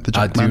met the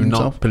I Jackman do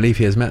himself? not believe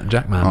he has met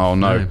Jackman. Oh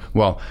no.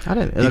 Well, I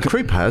don't.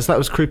 Krupp has. That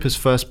was Krupa's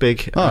first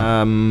big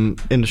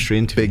industry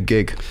interview. big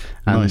gig.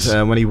 And Nice.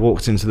 when he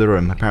walked into the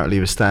room, apparently he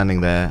was standing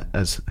there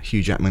as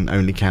Hugh Jackman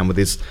only can, with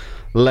his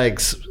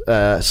legs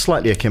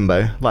slightly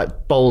akimbo,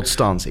 like bold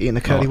stance, eating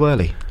a curly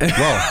whirly.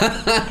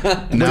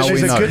 Well, now Which we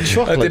is know. a good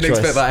chocolate I didn't choice.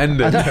 expect that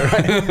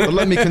ending. But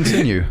let me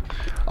continue.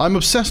 I'm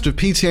obsessed with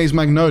PTA's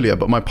Magnolia,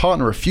 but my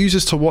partner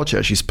refuses to watch it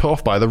as she's put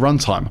off by the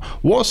runtime.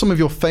 What are some of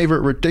your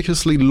favourite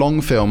ridiculously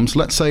long films,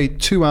 let's say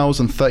 2 hours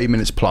and 30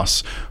 minutes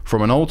plus,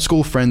 from an old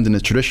school friend in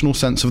the traditional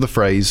sense of the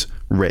phrase,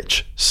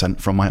 Rich,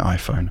 sent from my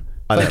iPhone?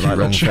 I don't Thank you, like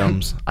long Rich.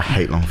 films. I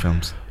hate long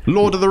films.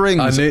 Lord of the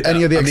Rings,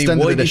 any of the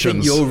extended why editions. do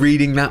you think you're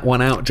reading that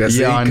one out,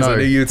 Jesse? Yeah, I 'Cause know. I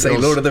knew you'd say It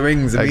was- Lord of the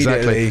Rings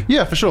immediately. Exactly.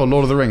 Yeah, for sure.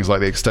 Lord of the Rings, like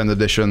the extended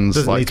editions.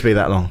 Doesn't like, need to be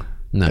that long.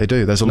 They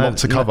do. There's a lot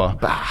to cover.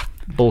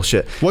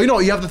 Bullshit. Well, you know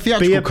what? You have the Be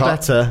theatrical a cut.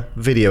 better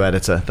video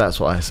editor. That's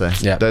what I say.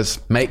 Yeah. There's-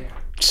 Make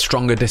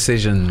stronger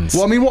decisions.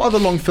 Well, I mean, what other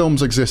long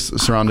films exist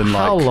surrounding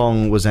How like...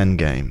 long was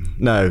Endgame?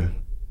 No,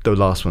 the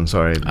last one.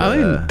 Sorry. I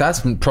mean,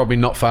 that's probably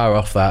not far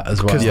off that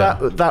as well.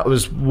 because that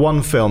was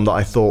one film that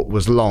I thought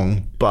was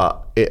long,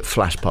 but it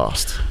flashed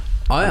past.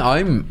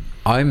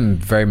 I'm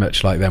very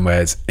much like them,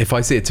 whereas if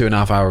I see a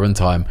 2.5 hour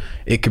runtime,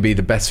 it could be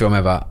the best film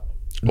ever.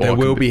 There it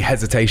will could be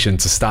hesitation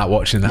to start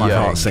watching that. My thing.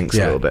 heart sinks a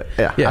little bit.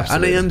 Yeah, and,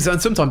 absolutely. and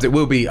sometimes it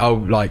will be, I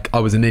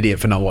was an idiot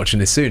for not watching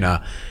this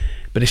sooner.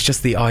 But it's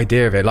just the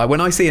idea of it. Like when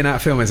I see an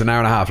film is an hour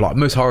and a half, like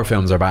most horror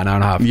films are about an hour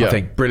and a half. Yeah. I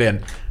think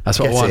brilliant. That's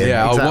what Get I want. in,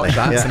 Yeah, exactly. I'll watch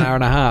that. It's Yeah. an hour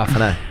and a half. I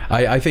know.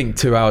 I think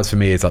 2 hours for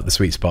me is like the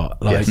sweet spot.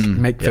 Like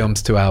make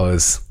films 2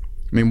 hours.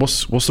 I mean,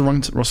 what's the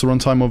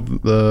runtime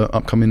of the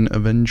upcoming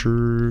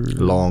Avenger?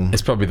 Long.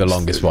 It's probably the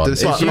longest one.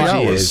 It's It like 3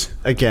 usually hours. is.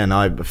 Again,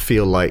 I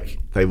feel like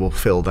they will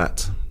fill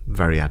that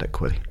very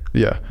adequately.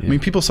 Yeah. I mean,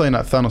 people saying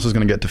that Thanos is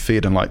going to get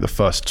defeated in like the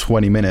first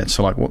 20 minutes.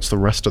 So, like, what's the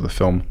rest of the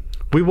film?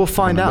 We will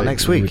find out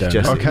next week.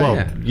 Jesse. Okay.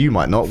 Well, you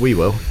might not. We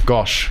will.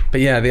 Gosh.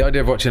 But yeah, the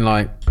idea of watching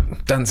like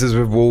Dances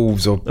with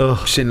Wolves or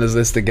Schindler's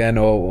List again,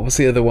 or what's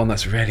the other one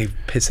that's really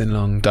pissing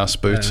long? Das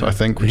Boot, I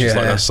think, which is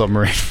like a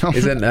submarine film.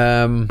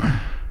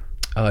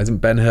 Isn't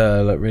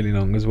Ben-Hur like really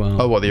long as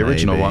well? Oh, what, the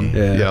original one?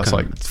 Yeah, it's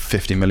like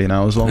 50 million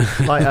hours long.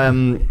 Like,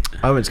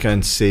 I went to go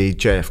and see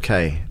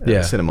JFK at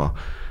the cinema,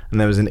 and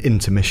there was an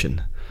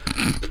intermission,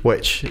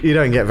 which you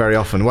don't get very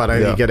often. Why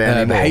don't you get it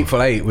anymore? The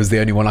Hateful Eight was the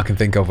only one I can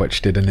think of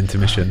which did an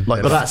intermission.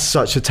 But that's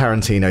such a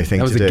Tarantino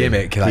thing to do. That was a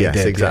gimmick that he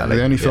did. Exactly.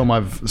 The only film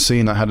I've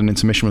seen that had an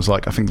intermission was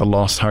like, I think the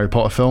last Harry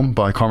Potter film,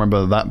 but I can't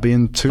remember that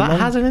being too long. That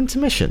had an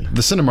intermission?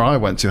 The cinema I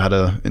went to had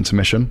an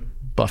intermission,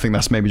 but I think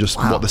that's maybe just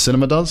what the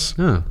cinema does.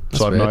 Oh,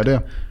 so I have no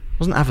idea.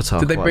 Wasn't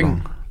Avatar Did they quite bring...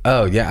 long?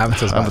 Oh, yeah,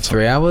 Avatar's about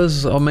 3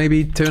 hours or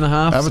maybe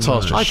 2.5.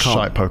 Avatar's just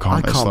shite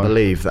Pocahontas. I can't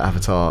believe that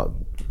Avatar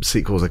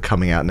sequels are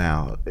coming out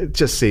now. It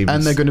just seems...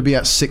 And they're going to be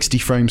at 60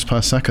 frames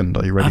per second.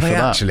 Are you ready for that?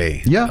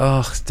 Actually? Yeah.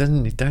 Oh,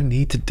 you don't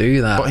need to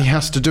do that. But he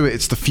has to do it.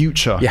 It's the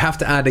future. You have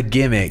to add a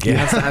gimmick. There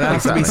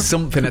has to be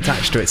something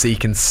attached to it so you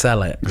can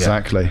sell it.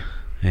 Exactly.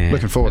 Yeah.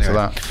 Looking forward to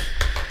that.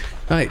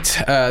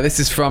 Right. This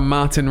is from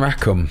Martin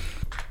Rackham.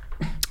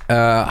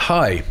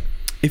 Hi.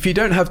 If you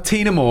don't have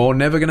Tina Moore,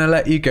 Never Gonna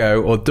Let You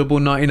Go, or Double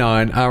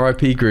 99,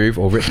 R.I.P. Groove,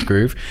 or Rip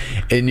Groove,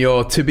 in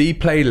your to be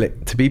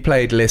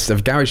played list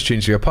of garage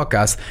tunes for your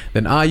podcast,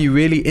 then are you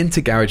really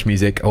into garage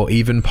music or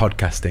even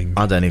podcasting?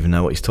 I don't even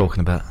know what he's talking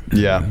about.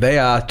 Yeah. They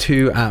are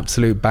two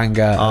absolute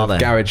banger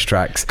garage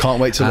tracks. Can't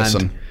wait to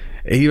listen.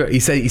 He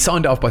said he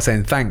signed it off by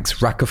saying,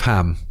 thanks, Rack of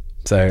Ham.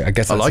 So I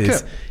guess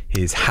that's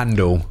his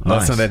handle.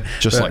 Nice. Or something.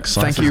 Just but like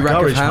thank you,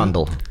 Rack of Ham.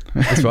 Handle.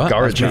 That's what?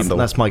 Garage handle.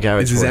 That's my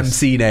garage. It's his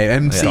MC name,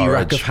 MC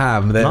Rack of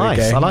Ham. There nice,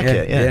 we go. I like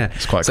it. Yeah,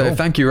 it's quite cool. So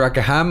thank you, Rack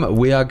of Ham.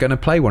 We are going to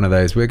play one of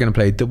those. We're going to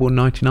play Double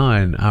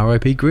 99,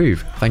 R.I.P.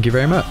 Groove. Thank you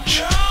very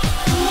much.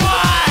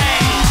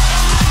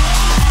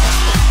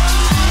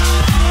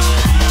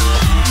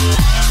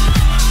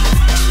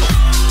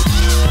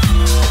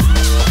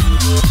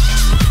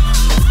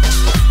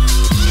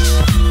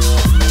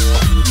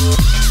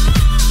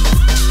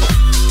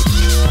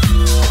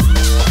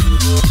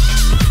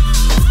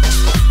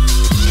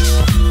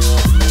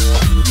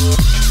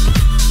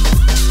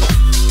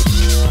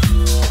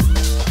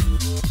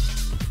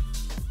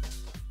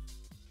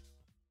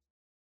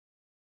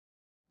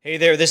 Hey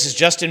there, this is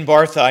Justin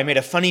Bartha. I made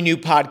a funny new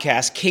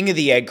podcast, King of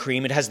the Egg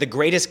Cream. It has the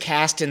greatest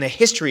cast in the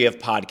history of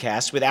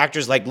podcasts with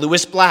actors like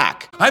Louis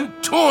Black. I'm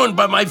torn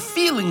by my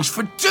feelings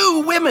for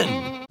two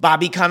women.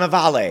 Bobby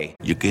Cannavale.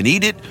 You can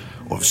eat it,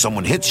 or if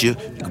someone hits you,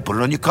 you can put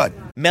it on your cut.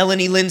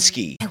 Melanie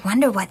Linsky. I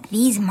wonder what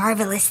these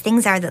marvelous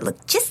things are that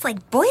look just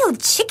like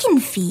boiled chicken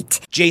feet.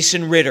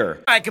 Jason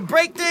Ritter. I can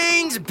break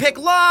things and pick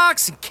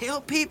locks and kill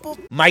people.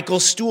 Michael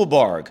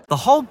Stuhlbarg. The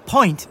whole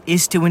point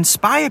is to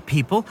inspire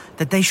people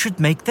that they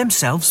should make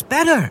themselves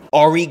better.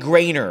 Ari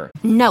Grainer.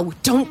 No,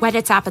 don't whet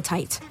its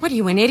appetite. What are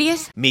you, an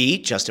idiot? Me,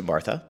 Justin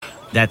Bartha.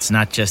 That's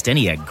not just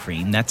any egg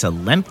cream, that's a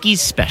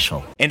Lemke's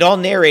special. And all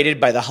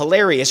narrated by the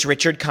hilarious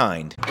Richard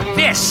Kind.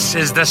 This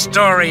is the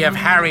story of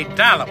Harry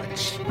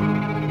Dalowitz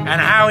and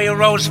how he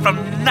rose from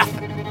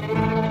nothing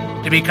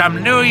to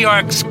become New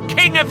York's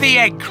King of the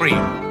Egg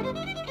Cream.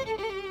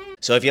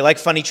 So if you like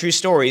funny true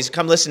stories,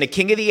 come listen to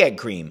King of the Egg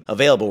Cream,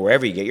 available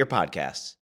wherever you get your podcasts.